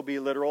also be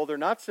literal. They're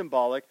not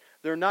symbolic.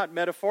 They're not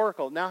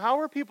metaphorical. Now, how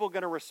are people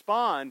going to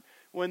respond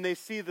when they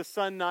see the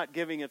sun not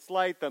giving its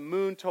light, the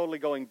moon totally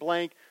going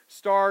blank,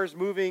 stars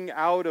moving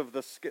out of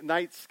the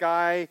night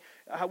sky?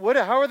 How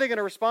are they going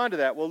to respond to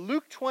that? Well,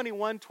 Luke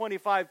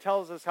 21:25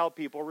 tells us how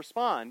people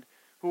respond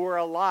who are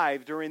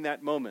alive during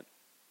that moment.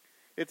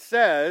 It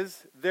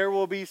says, there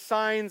will be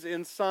signs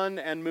in sun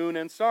and moon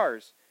and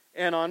stars,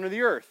 and on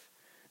the earth.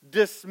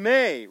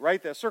 Dismay,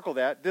 write that, circle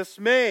that,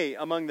 dismay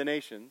among the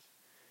nations.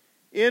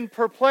 In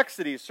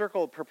perplexity,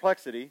 circle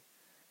perplexity,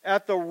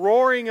 at the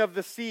roaring of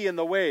the sea and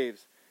the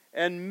waves.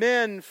 And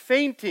men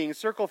fainting,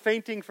 circle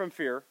fainting from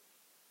fear,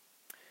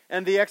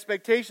 and the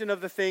expectation of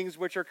the things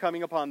which are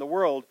coming upon the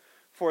world,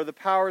 for the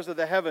powers of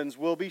the heavens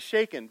will be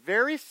shaken.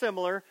 Very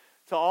similar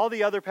to all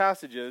the other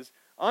passages.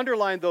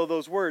 Underline, though,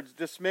 those words,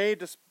 dismay,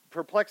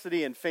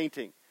 perplexity, and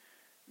fainting.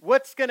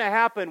 What's going to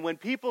happen when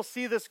people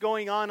see this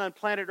going on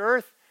planet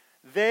Earth?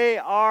 They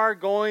are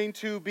going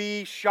to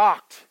be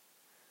shocked.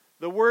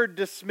 The word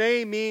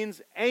dismay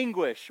means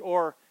anguish,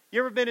 or you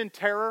ever been in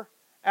terror?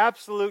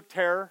 Absolute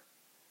terror.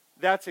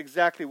 That's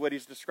exactly what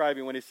he's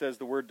describing when he says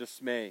the word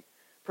dismay.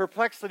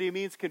 Perplexity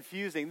means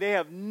confusing. They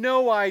have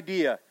no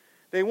idea.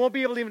 They won't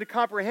be able even to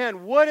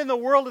comprehend what in the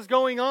world is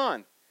going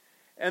on.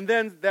 And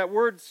then that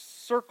word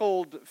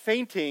circled,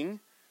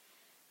 fainting,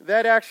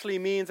 that actually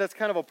means, that's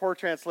kind of a poor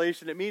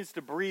translation, it means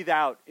to breathe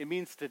out. It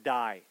means to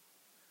die.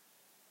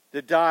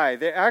 To die.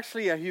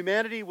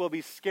 Humanity will be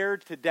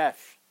scared to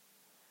death.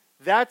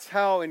 That's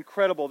how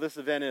incredible this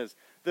event is.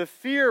 The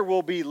fear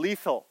will be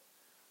lethal.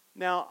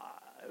 Now,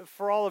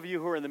 for all of you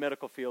who are in the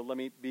medical field, let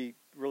me be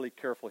really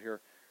careful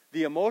here.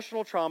 The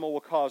emotional trauma will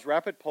cause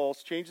rapid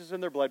pulse, changes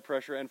in their blood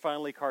pressure, and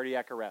finally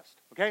cardiac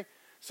arrest. Okay?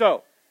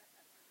 So,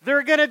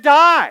 they're going to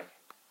die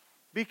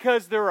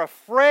because they're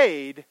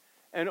afraid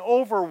and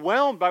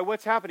overwhelmed by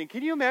what's happening.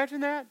 Can you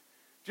imagine that?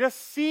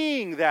 Just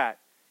seeing that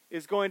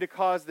is going to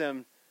cause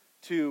them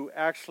to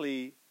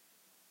actually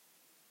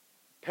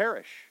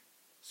perish.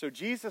 So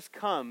Jesus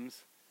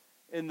comes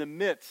in the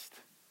midst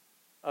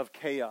of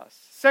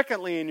chaos.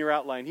 Secondly, in your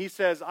outline, he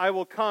says, I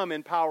will come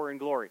in power and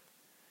glory.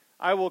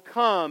 I will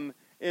come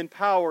in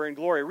power and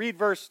glory. Read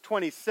verse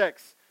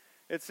 26.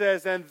 It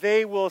says, and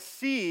they will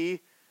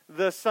see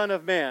the Son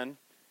of Man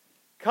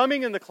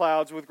coming in the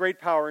clouds with great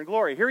power and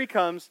glory. Here he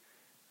comes.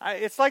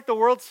 It's like the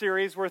World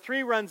Series where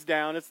 3 runs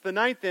down. It's the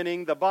 9th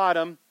inning, the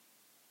bottom.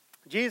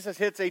 Jesus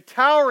hits a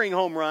towering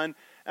home run,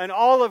 and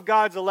all of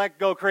God's elect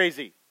go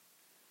crazy.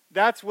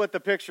 That's what the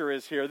picture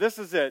is here. This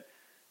is it.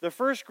 The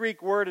first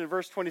Greek word in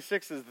verse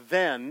 26 is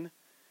then,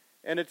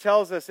 and it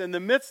tells us in the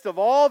midst of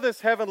all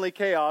this heavenly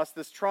chaos,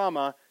 this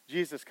trauma,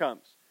 Jesus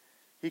comes.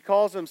 He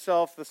calls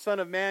himself the Son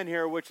of Man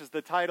here, which is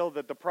the title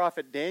that the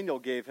prophet Daniel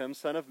gave him,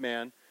 Son of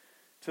Man,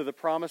 to the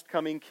promised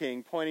coming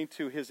king, pointing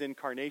to his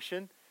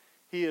incarnation.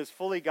 He is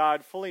fully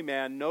God, fully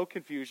man, no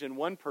confusion,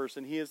 one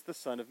person. He is the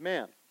Son of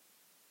Man.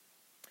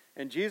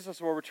 And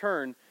Jesus will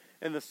return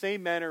in the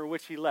same manner in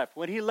which he left.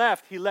 When he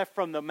left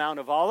from the Mount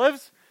of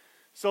Olives,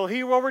 so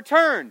he will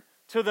return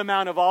to the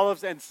Mount of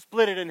Olives and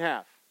split it in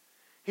half.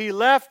 He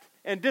left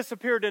and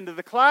disappeared into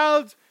the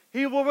clouds.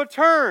 He will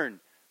return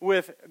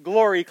with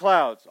glory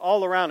clouds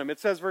all around him. It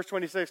says, verse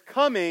 26,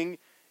 coming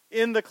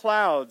in the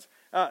clouds.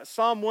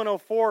 Psalm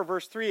 104,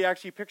 verse 3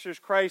 actually pictures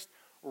Christ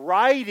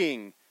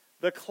riding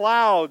the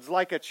clouds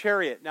like a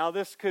chariot. Now,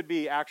 this could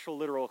be actual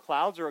literal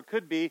clouds, or it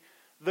could be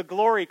the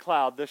glory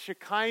cloud, the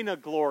Shekinah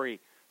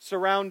glory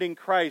surrounding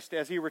Christ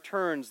as he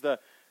returns, the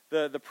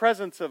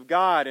presence of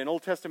God in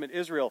Old Testament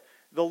Israel.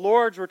 The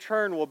Lord's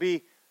return will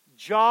be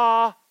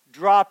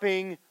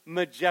jaw-dropping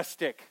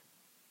majestic.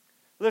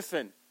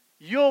 Listen,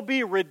 you'll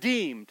be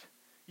redeemed,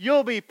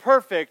 you'll be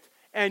perfect,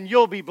 and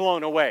you'll be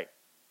blown away.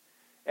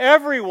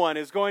 Everyone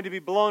is going to be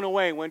blown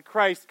away when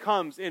Christ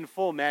comes in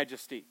full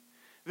majesty.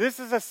 This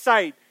is a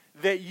sight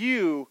that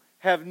you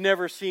have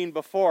never seen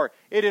before.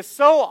 It is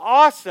so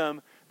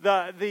awesome.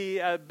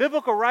 The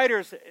biblical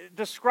writers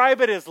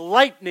describe it as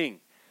lightning.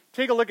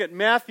 Take a look at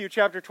Matthew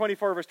chapter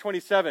 24, verse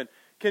 27.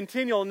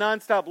 Continual,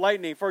 nonstop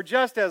lightning. For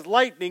just as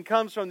lightning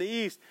comes from the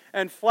east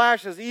and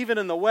flashes even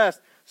in the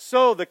west,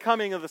 so the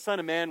coming of the Son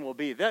of Man will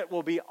be. That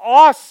will be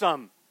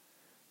awesome.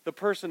 The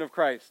person of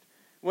Christ.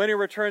 When he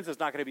returns, it's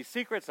not going to be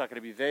secret. It's not going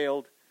to be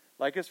veiled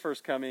like his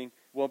first coming. It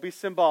won't be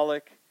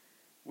symbolic.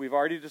 We've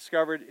already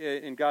discovered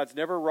in God's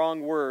never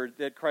wrong word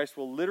that Christ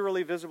will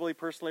literally, visibly,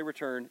 personally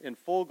return in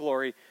full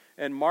glory.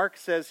 And Mark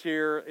says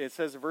here, it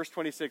says in verse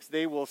 26,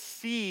 they will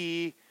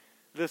see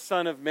the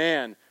Son of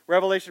Man.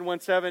 Revelation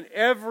 1:7,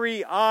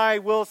 every eye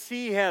will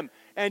see him.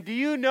 And do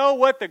you know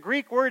what the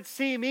Greek word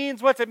see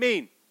means? What's it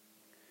mean?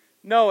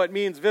 No, it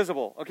means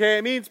visible. Okay,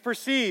 it means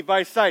perceived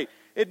by sight.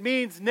 It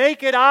means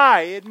naked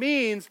eye. It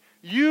means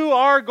you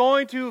are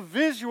going to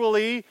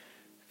visually,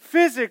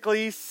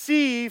 physically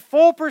see,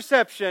 full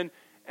perception.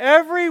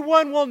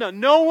 Everyone will know.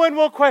 No one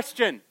will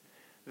question.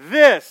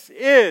 This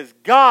is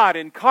God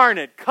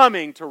incarnate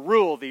coming to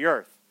rule the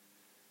earth.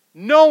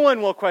 No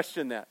one will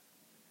question that.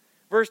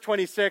 Verse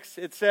 26,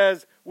 it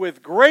says,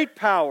 with great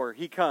power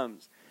he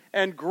comes,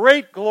 and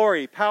great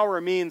glory. Power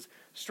means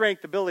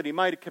strength, ability,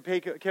 might,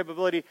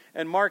 capability.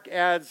 And Mark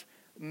adds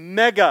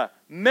mega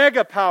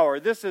power.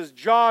 This is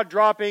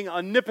jaw-dropping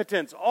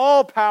omnipotence,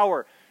 all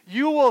power.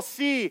 You will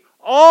see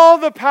all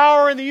the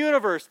power in the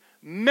universe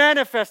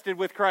manifested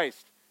with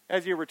Christ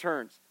as he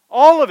returns.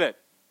 All of it.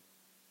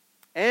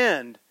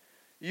 And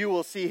you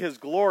will see his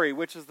glory,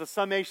 which is the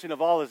summation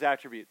of all his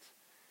attributes.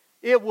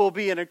 It will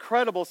be an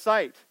incredible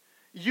sight.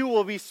 You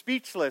will be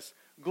speechless.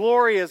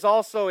 Glory is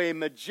also a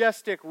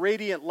majestic,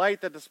 radiant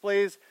light that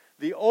displays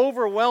the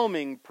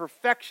overwhelming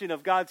perfection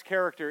of God's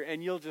character,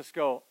 and you'll just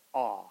go,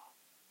 awe.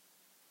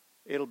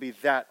 It'll be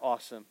that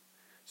awesome.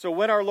 So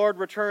when our Lord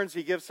returns,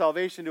 he gives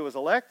salvation to his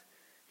elect.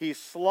 He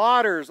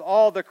slaughters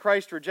all the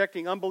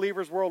Christ-rejecting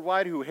unbelievers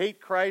worldwide who hate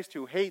Christ,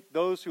 who hate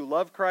those who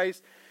love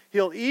Christ.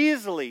 He'll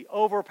easily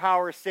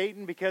overpower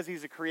Satan because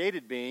he's a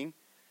created being.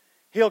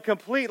 He'll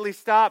completely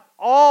stop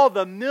all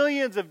the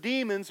millions of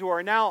demons who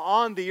are now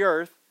on the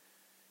earth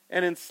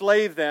and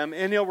enslave them.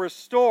 And he'll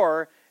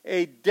restore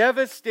a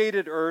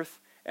devastated earth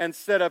and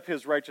set up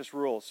his righteous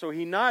rule. So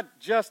he not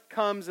just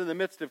comes in the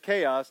midst of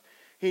chaos.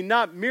 He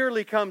not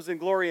merely comes in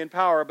glory and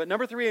power. But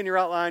number 3 in your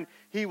outline,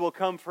 he will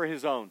come for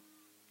his own.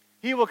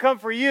 He will come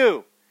for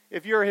you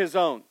if you're his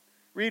own.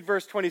 Read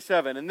verse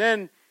 27. And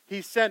then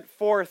he sent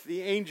forth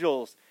the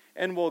angels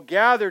and will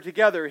gather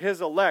together his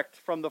elect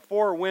from the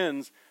four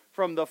winds,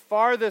 from the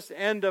farthest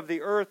end of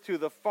the earth to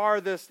the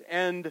farthest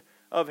end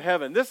of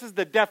heaven. This is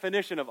the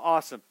definition of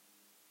awesome.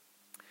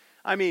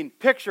 I mean,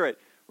 picture it.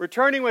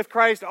 Returning with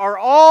Christ are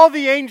all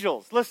the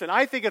angels. Listen,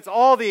 I think it's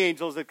all the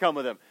angels that come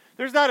with him.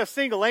 There's not a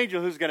single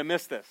angel who's going to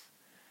miss this.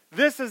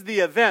 This is the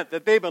event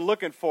that they've been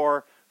looking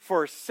for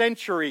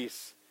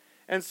centuries.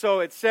 And so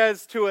it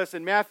says to us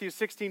in Matthew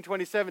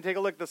 16:27, take a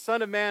look, the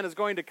Son of Man is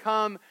going to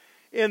come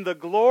in the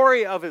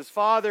glory of his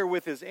Father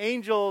with his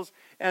angels,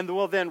 and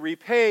will then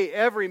repay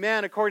every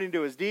man according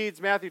to his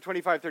deeds. Matthew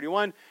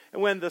 25:31.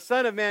 And when the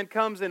Son of Man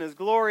comes in his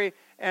glory,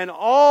 and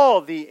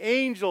all the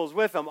angels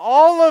with him,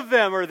 all of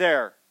them are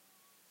there.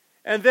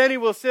 And then he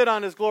will sit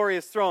on his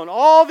glorious throne.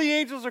 All the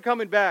angels are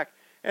coming back.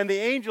 And the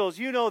angels,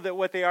 you know that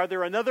what they are.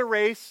 They're another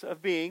race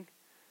of being.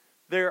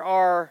 There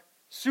are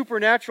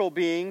supernatural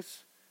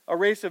beings, a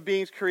race of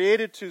beings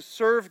created to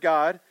serve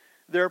God.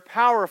 They're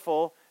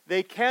powerful.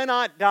 They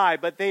cannot die,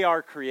 but they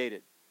are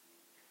created.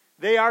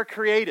 They are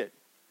created.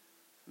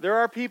 There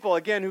are people,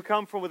 again, who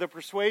come from with a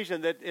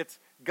persuasion that it's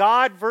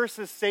God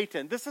versus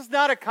Satan. This is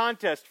not a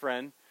contest,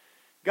 friend.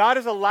 God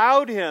has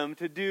allowed him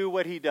to do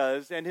what he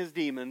does and his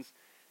demons,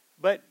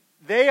 but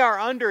they are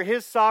under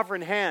his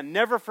sovereign hand.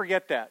 Never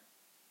forget that.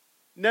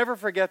 Never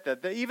forget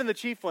that. Even the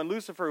chief one,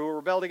 Lucifer, who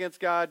rebelled against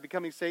God,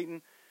 becoming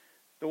Satan,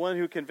 the one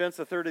who convinced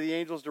a third of the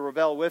angels to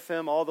rebel with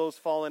him, all those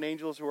fallen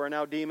angels who are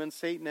now demons,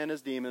 Satan and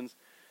his demons,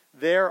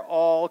 they're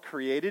all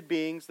created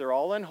beings. They're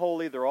all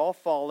unholy. They're all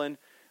fallen,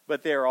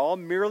 but they're all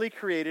merely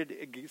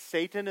created.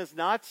 Satan is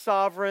not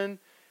sovereign.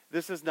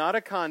 This is not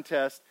a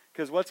contest,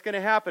 because what's going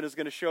to happen is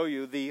going to show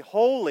you the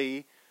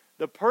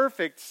The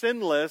perfect,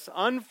 sinless,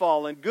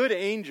 unfallen, good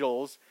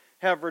angels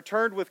have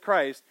returned with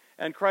Christ,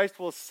 and Christ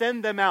will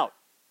send them out.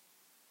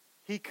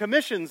 He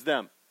commissions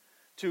them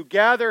to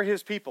gather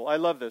his people. I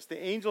love this. The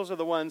angels are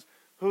the ones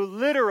who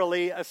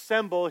literally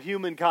assemble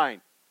humankind.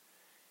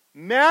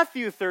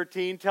 Matthew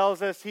 13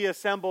 tells us he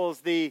assembles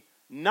the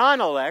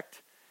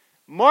non-elect.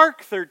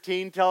 Mark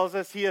 13 tells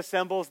us he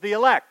assembles the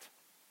elect.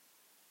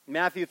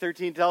 Matthew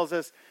 13 tells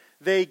us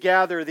they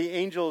gather the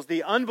angels,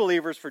 the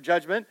unbelievers, for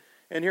judgment.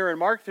 And here in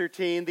Mark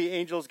 13, the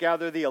angels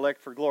gather the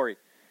elect for glory.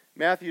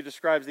 Matthew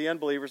describes the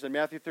unbelievers in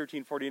Matthew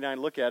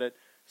 13:49. Look at it.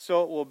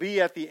 So it will be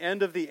at the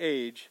end of the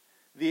age,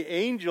 the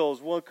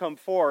angels will come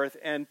forth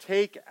and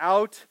take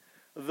out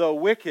the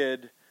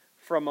wicked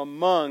from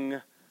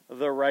among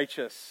the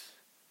righteous.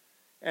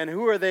 And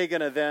who are they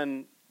going to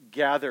then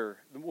gather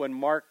when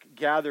Mark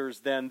gathers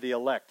then the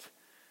elect?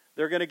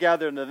 They're going to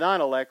gather the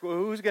non-elect. Well,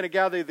 who's going to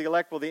gather the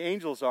elect? Well, the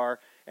angels are.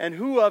 And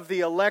who of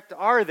the elect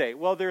are they?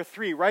 Well, there are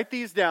three. Write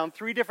these down.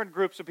 Three different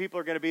groups of people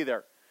are going to be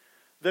there.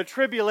 The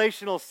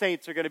tribulational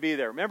saints are going to be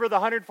there. Remember the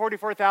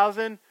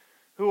 144,000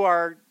 who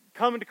are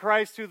coming to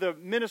Christ through the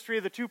ministry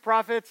of the two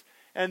prophets,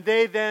 and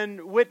they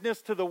then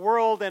witness to the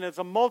world, and it's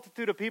a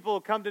multitude of people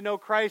who come to know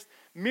Christ,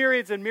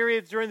 myriads and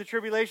myriads during the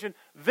tribulation.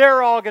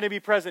 They're all going to be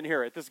present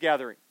here at this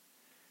gathering.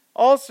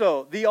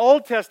 Also, the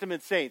Old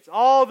Testament saints,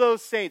 all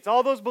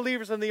those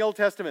believers in the Old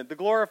Testament, the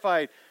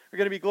glorified, are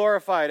going to be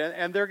glorified,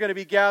 and they're going to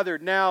be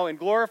gathered now in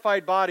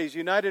glorified bodies,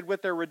 united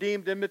with their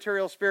redeemed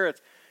immaterial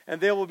spirits,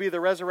 and they will be the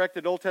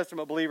resurrected Old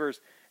Testament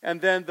believers. And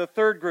then the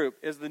third group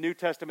is the New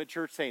Testament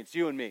church saints,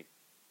 you and me.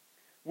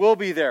 We'll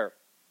be there.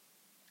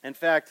 In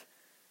fact,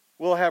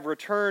 we'll have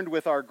returned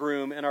with our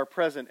groom and are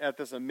present at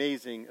this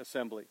amazing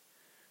assembly.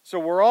 So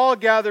we're all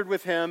gathered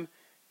with him,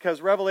 because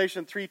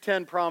Revelation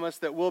 3:10 promised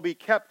that we'll be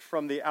kept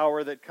from the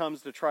hour that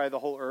comes to try the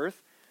whole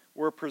earth.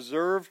 We're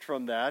preserved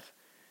from that.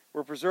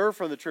 We're preserved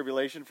from the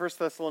tribulation. 1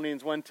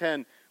 Thessalonians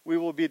 1:10, we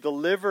will be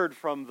delivered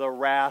from the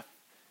wrath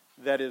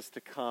that is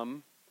to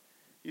come.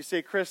 You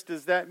say, Chris,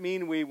 does that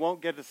mean we won't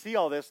get to see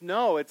all this?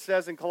 No, it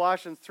says in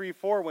Colossians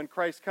 3:4, when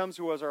Christ comes,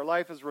 who as our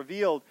life is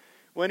revealed,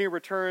 when he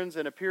returns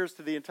and appears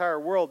to the entire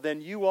world, then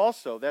you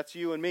also, that's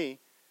you and me,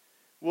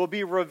 will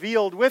be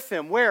revealed with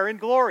him. Where? In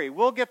glory.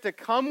 We'll get to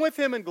come with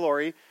him in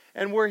glory,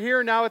 and we're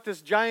here now at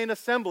this giant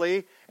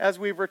assembly. As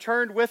we've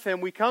returned with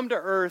him, we come to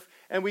earth,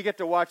 and we get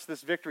to watch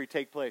this victory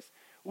take place.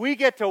 We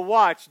get to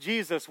watch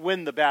Jesus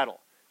win the battle.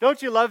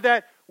 Don't you love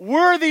that?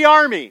 We're the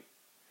army.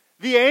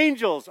 The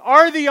angels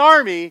are the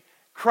army.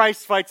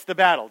 Christ fights the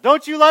battle.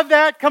 Don't you love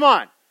that? Come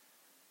on.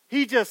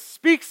 He just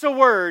speaks a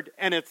word,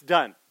 and it's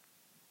done.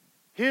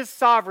 His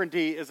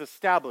sovereignty is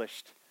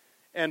established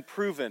and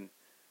proven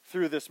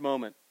through this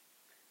moment.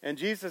 And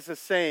Jesus is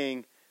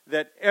saying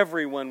that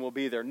everyone will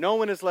be there. No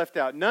one is left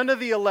out. None of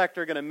the elect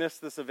are going to miss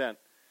this event.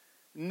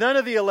 None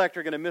of the elect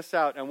are going to miss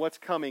out on what's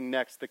coming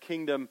next, the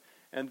kingdom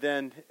and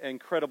then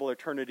incredible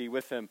eternity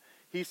with him.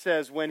 He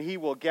says when he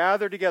will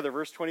gather together,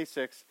 verse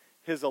 26,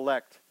 his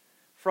elect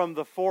from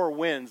the four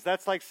winds.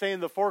 That's like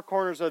saying the four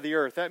corners of the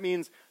earth. That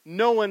means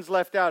no one's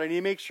left out. And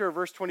he makes sure,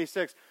 verse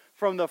 26,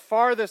 from the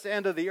farthest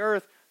end of the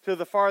earth to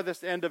the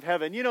farthest end of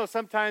heaven. You know,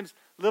 sometimes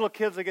little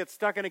kids will get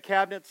stuck in a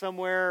cabinet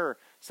somewhere, or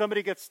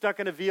somebody gets stuck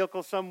in a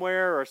vehicle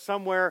somewhere, or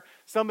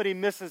somebody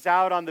misses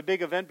out on the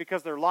big event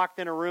because they're locked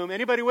in a room.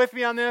 Anybody with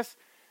me on this?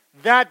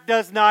 That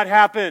does not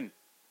happen.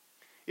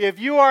 If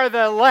you are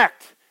the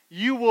elect,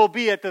 you will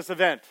be at this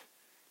event.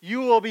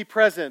 You will be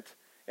present,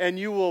 and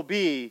you will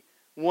be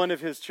one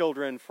of his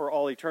children for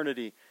all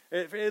eternity.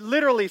 It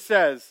literally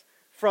says,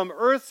 from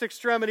earth's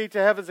extremity to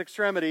heaven's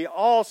extremity,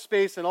 all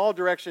space in all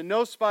direction,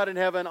 no spot in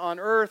heaven, on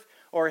earth,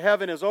 or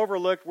heaven is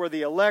overlooked where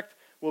the elect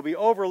will be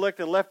overlooked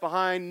and left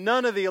behind.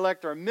 None of the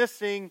elect are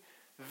missing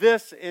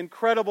this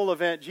incredible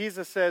event.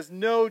 Jesus says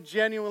no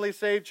genuinely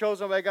saved,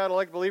 chosen by God,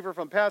 elect believer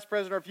from past,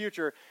 present, or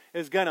future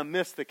is going to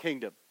miss the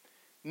kingdom.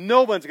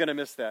 No one's going to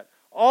miss that.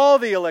 All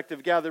the elect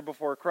have gathered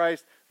before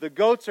Christ. The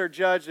goats are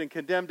judged and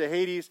condemned to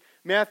Hades.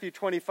 Matthew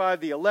 25,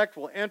 the elect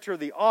will enter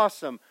the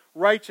awesome,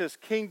 righteous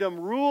kingdom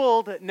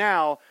ruled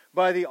now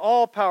by the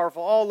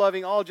all-powerful,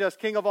 all-loving, all-just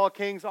King of all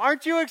kings.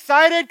 Aren't you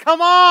excited?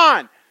 Come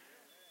on!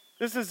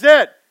 This is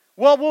it.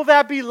 What will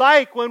that be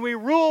like when we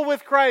rule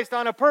with Christ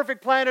on a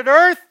perfect planet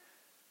Earth?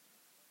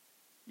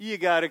 You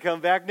got to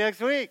come back next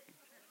week.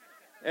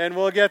 And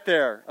we'll get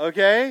there,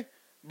 okay?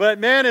 But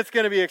man, it's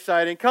going to be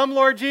exciting. Come,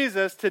 Lord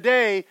Jesus,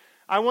 today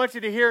I want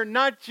you to hear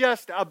not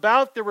just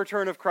about the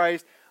return of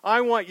Christ,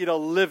 I want you to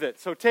live it.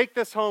 So take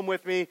this home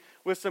with me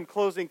with some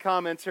closing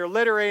comments here.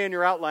 Letter A in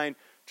your outline.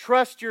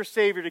 Trust your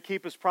Savior to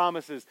keep his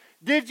promises.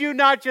 Did you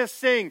not just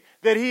sing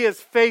that he is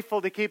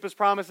faithful to keep his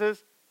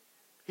promises?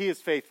 He is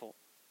faithful.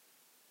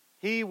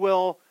 He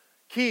will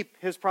keep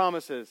his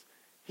promises.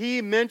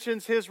 He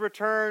mentions his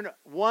return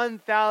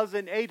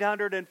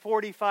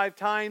 1,845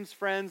 times,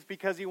 friends,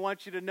 because he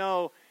wants you to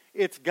know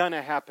it's going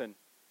to happen.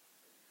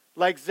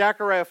 Like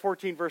Zechariah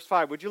 14, verse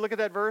 5. Would you look at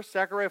that verse?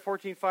 Zechariah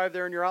 14:5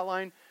 there in your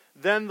outline.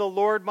 Then the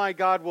Lord my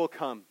God will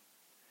come,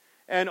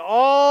 and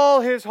all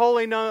his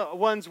holy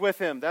ones with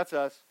him, that's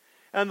us,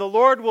 And the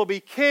Lord will be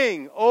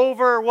king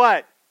over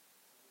what?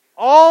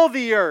 All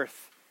the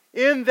earth.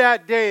 In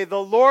that day,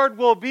 the Lord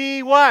will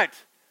be what?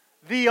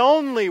 The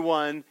only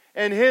one,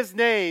 and His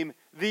name,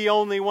 the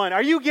only one.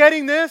 Are you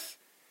getting this?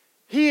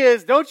 He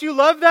is, don't you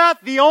love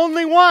that? The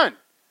only one.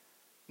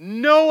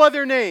 No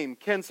other name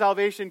can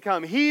salvation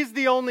come. He's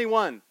the only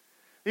one.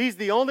 He's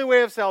the only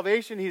way of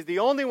salvation. He's the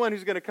only one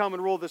who's going to come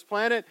and rule this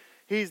planet.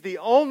 He's the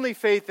only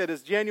faith that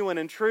is genuine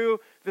and true.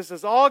 This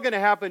is all going to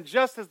happen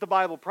just as the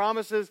Bible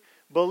promises.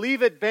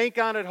 Believe it, bank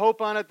on it,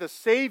 hope on it. The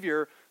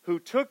Savior who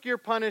took your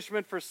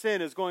punishment for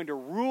sin is going to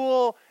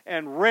rule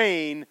and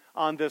reign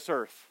on this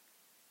earth.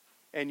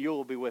 And you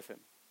will be with Him.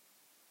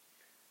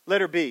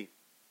 Letter B.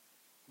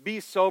 Be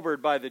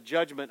sobered by the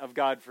judgment of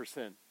God for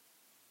sin.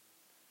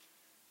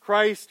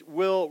 Christ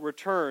will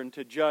return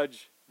to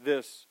judge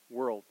this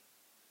world.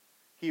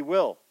 He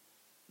will.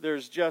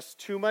 There's just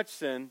too much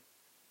sin,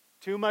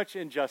 too much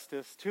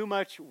injustice, too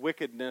much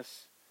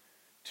wickedness,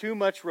 too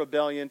much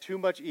rebellion, too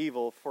much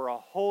evil for a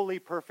holy,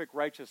 perfect,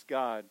 righteous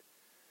God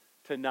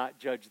to not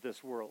judge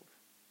this world.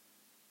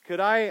 Could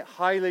I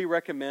highly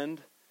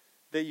recommend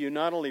that you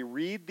not only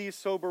read these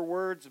sober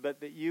words,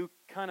 but that you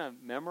kind of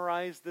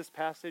memorize this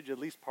passage, at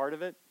least part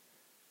of it?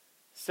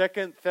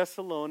 2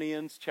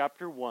 Thessalonians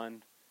chapter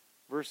 1,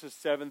 verses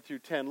 7 through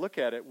 10. Look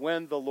at it.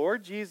 When the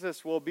Lord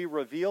Jesus will be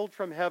revealed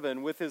from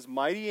heaven with His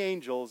mighty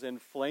angels in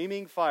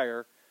flaming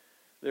fire,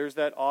 there's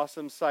that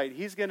awesome sight.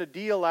 He's going to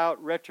deal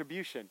out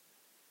retribution.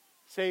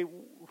 Say,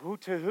 who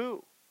to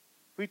who?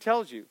 He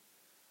tells you.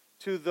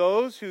 To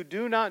those who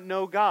do not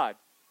know God.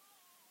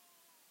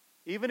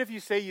 Even if you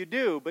say you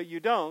do, but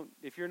you don't.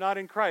 If you're not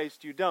in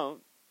Christ, you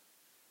don't.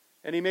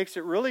 And He makes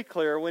it really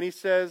clear when He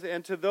says,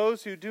 and to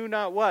those who do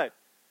not what?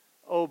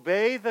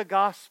 Obey the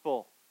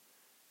gospel.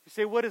 You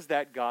say, what is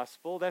that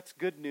gospel? That's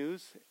good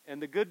news.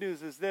 And the good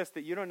news is this,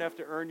 that you don't have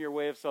to earn your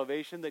way of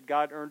salvation, that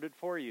God earned it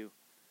for you.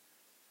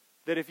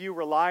 That if you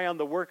rely on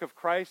the work of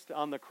Christ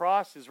on the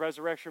cross, His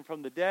resurrection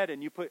from the dead,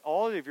 and you put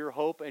all of your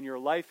hope and your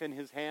life in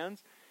His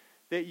hands,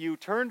 that you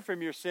turn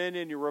from your sin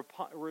and you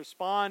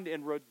respond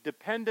in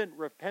dependent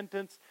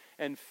repentance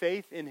and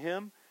faith in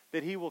Him,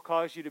 that He will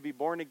cause you to be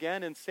born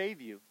again and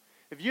save you.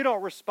 If you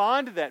don't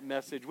respond to that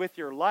message with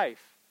your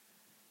life,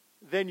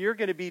 then you're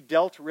going to be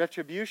dealt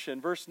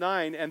retribution. Verse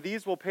 9, and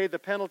these will pay the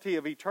penalty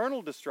of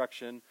eternal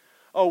destruction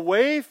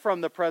away from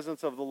the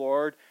presence of the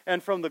Lord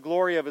and from the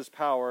glory of His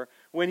power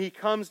when He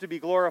comes to be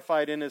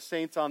glorified in His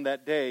saints on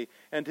that day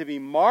and to be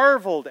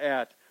marveled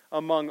at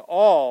among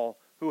all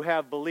who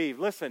have believed.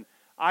 Listen,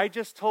 I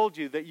just told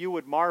you that you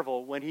would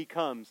marvel when He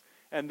comes,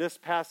 and this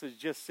passage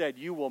just said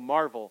you will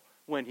marvel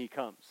when He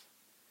comes.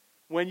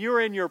 When you're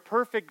in your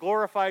perfect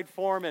glorified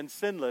form and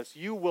sinless,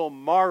 you will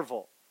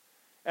marvel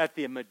at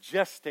the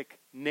majestic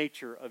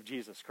nature of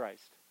Jesus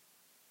Christ.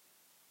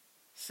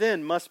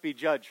 Sin must be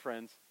judged,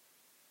 friends.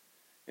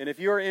 And if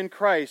you're in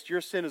Christ,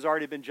 your sin has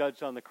already been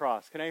judged on the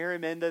cross. Can I hear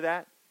amen to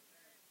that?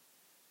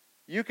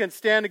 You can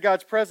stand in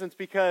God's presence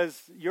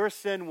because your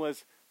sin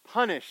was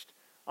punished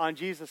on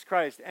Jesus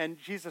Christ, and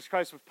Jesus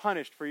Christ was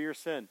punished for your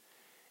sin.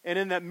 And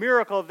in that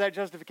miracle of that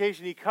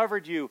justification, He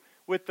covered you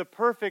with the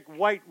perfect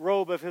white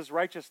robe of His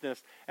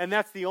righteousness. And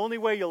that's the only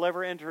way you'll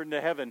ever enter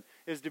into heaven,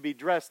 is to be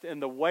dressed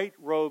in the white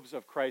robes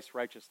of Christ's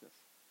righteousness.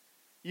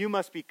 You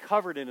must be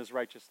covered in His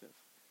righteousness.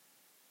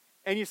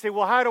 And you say,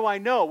 well, how do I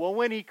know? Well,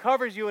 when He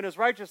covers you in His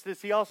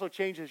righteousness, He also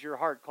changes your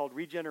heart, called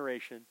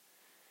regeneration,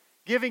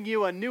 giving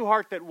you a new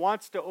heart that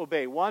wants to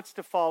obey, wants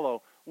to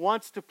follow,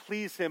 wants to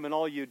please Him in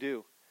all you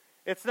do.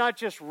 It's not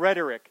just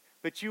rhetoric,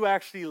 but you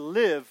actually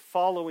live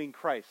following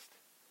Christ.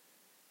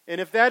 And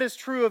if that is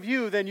true of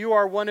you, then you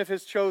are one of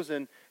His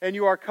chosen, and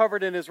you are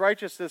covered in His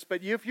righteousness.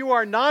 But if you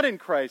are not in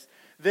Christ,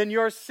 then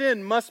your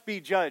sin must be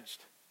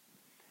judged.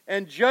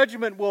 And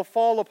judgment will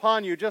fall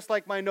upon you, just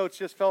like my notes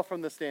just fell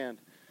from the stand.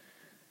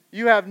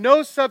 You have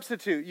no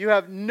substitute. You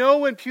have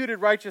no imputed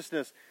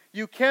righteousness.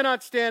 You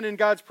cannot stand in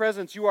God's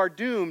presence. You are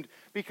doomed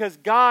because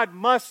God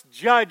must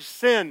judge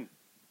sin.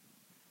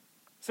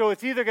 So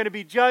it's either going to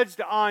be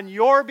judged on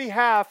your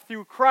behalf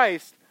through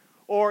Christ,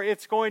 or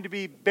it's going to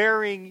be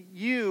bearing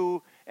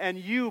you and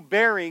you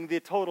bearing the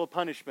total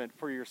punishment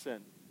for your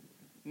sin,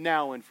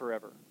 now and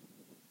forever.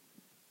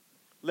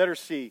 Letter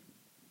C,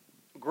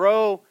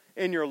 grow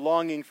in your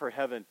longing for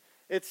heaven.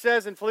 It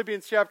says in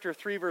Philippians chapter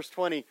 3, verse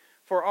 20,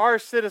 for our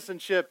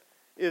citizenship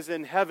is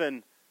in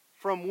heaven,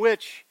 from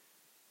which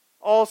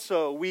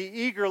also we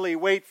eagerly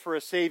wait for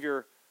a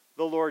Savior,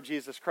 the Lord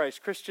Jesus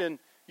Christ. Christian,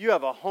 you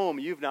have a home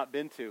you've not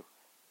been to.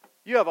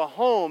 You have a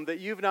home that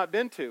you've not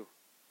been to.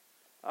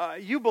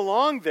 You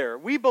belong there.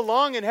 We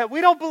belong in heaven.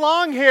 We don't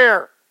belong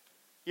here.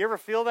 You ever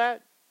feel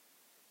that?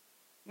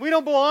 We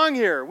don't belong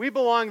here. We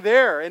belong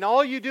there. And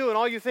all you do and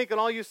all you think and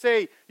all you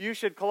say, you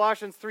should,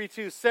 Colossians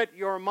 3:2, set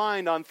your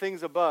mind on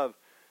things above,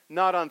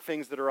 not on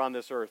things that are on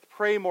this earth.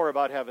 Pray more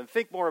about heaven.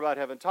 Think more about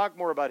heaven. Talk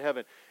more about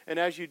heaven. And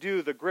as you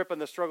do, the grip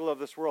and the struggle of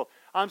this world.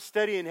 I'm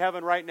studying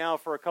heaven right now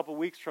for a couple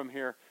weeks from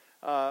here,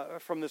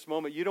 from this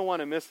moment. You don't want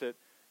to miss it.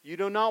 You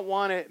do not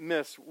want to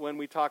miss when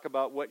we talk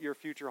about what your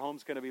future home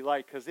is going to be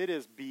like, because it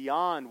is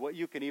beyond what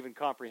you can even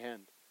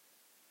comprehend.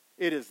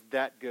 It is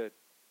that good.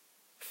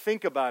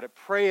 Think about it,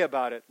 pray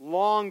about it,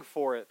 long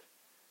for it.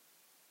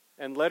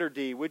 And letter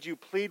D, would you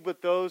plead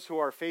with those who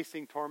are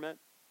facing torment?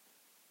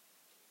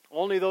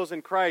 Only those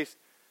in Christ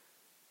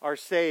are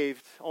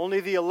saved. Only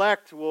the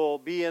elect will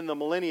be in the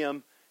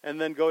millennium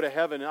and then go to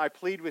heaven. And I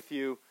plead with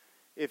you,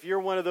 if you're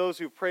one of those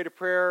who prayed a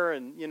prayer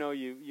and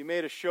you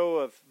made a show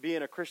of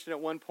being a Christian at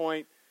one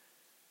point,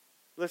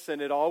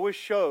 listen, it always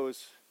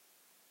shows,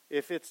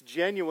 if it's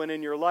genuine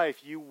in your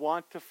life, you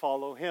want to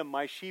follow Him.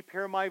 My sheep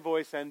hear my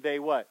voice and they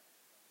what?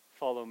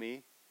 Follow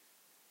me.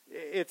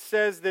 It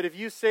says that if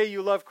you say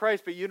you love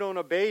Christ but you don't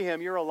obey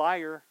Him, you're a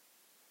liar.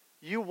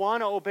 You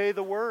want to obey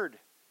the Word,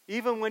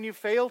 even when you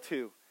fail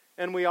to,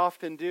 and we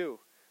often do.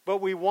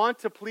 But we want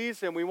to please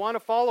Him. We want to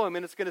follow Him,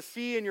 and it's going to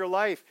see in your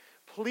life.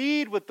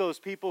 Plead with those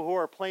people who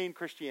are playing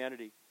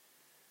Christianity.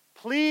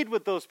 Plead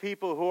with those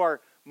people who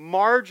are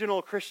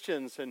marginal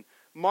Christians and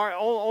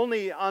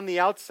only on the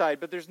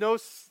outside, but there's no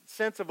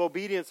sense of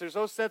obedience. There's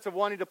no sense of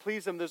wanting to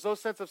please Him. There's no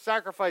sense of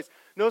sacrifice,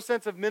 no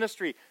sense of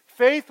ministry.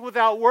 Faith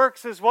without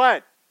works is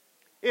what?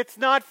 It's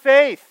not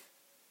faith.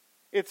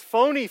 It's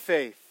phony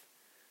faith.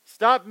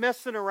 Stop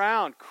messing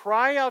around.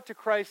 Cry out to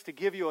Christ to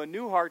give you a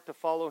new heart to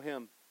follow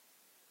Him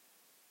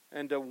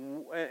and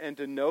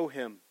to know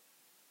Him.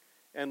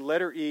 And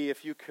letter E,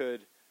 if you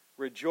could,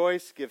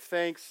 rejoice, give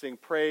thanks, sing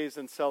praise,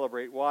 and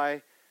celebrate.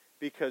 Why?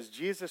 Because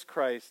Jesus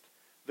Christ,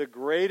 the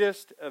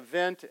greatest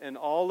event in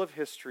all of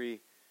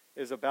history,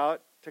 is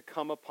about to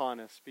come upon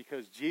us,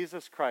 because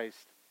Jesus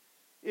Christ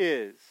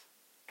is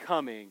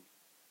coming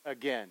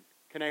again.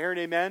 Can I hear an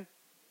amen?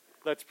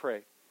 Let's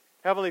pray.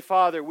 Heavenly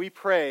Father, we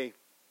pray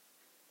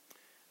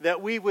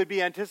that we would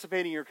be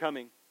anticipating your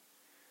coming,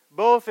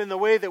 both in the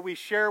way that we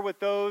share with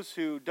those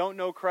who don't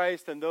know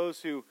Christ and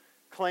those who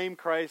claim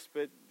Christ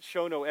but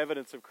show no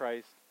evidence of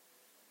Christ,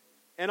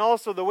 and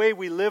also the way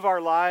we live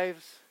our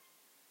lives,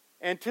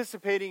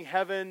 anticipating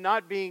heaven,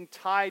 not being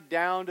tied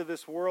down to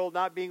this world,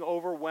 not being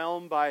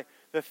overwhelmed by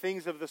the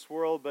things of this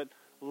world, but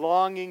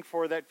longing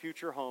for that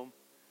future home.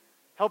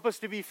 Help us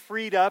to be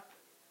freed up,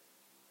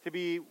 to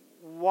be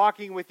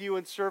walking with you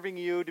and serving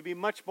you, to be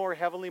much more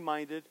heavenly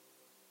minded.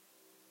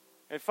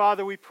 And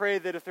Father, we pray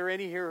that if there are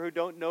any here who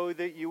don't know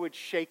that, you would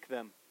shake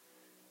them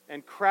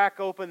and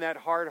crack open that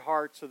hard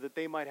heart so that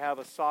they might have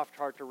a soft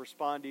heart to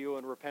respond to you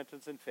in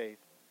repentance and faith,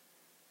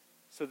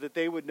 so that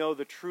they would know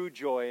the true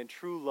joy and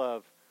true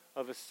love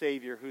of a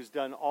Savior who's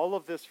done all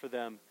of this for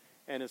them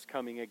and is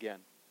coming again.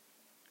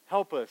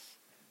 Help us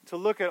to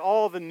look at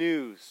all the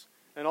news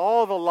and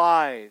all the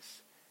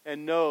lies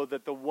and know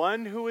that the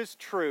one who is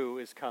true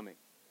is coming.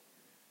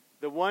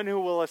 The one who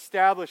will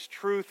establish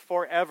truth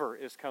forever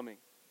is coming.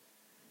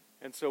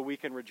 And so we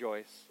can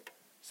rejoice.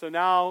 So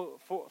now,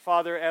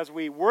 Father, as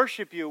we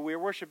worship you, we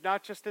worship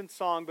not just in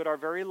song, but our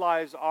very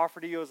lives offer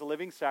to you as a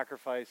living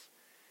sacrifice.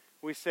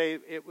 We say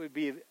it would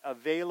be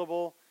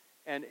available,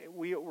 and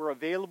we're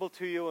available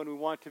to you, and we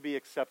want to be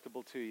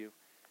acceptable to you.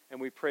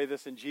 And we pray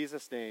this in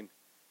Jesus' name.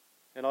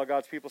 And all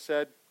God's people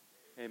said,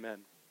 amen.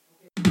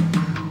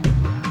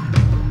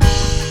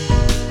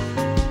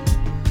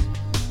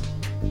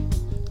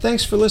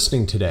 Thanks for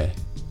listening today.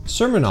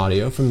 Sermon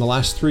audio from the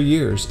last 3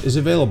 years is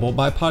available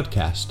by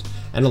podcast,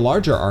 and a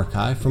larger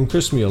archive from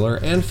Chris Mueller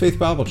and Faith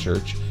Bible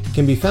Church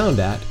can be found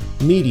at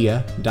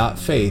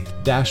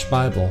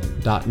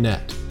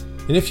media.faith-bible.net.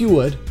 And if you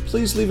would,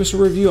 please leave us a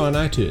review on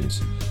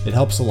iTunes. It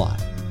helps a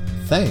lot.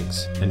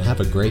 Thanks, and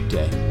have a great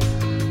day.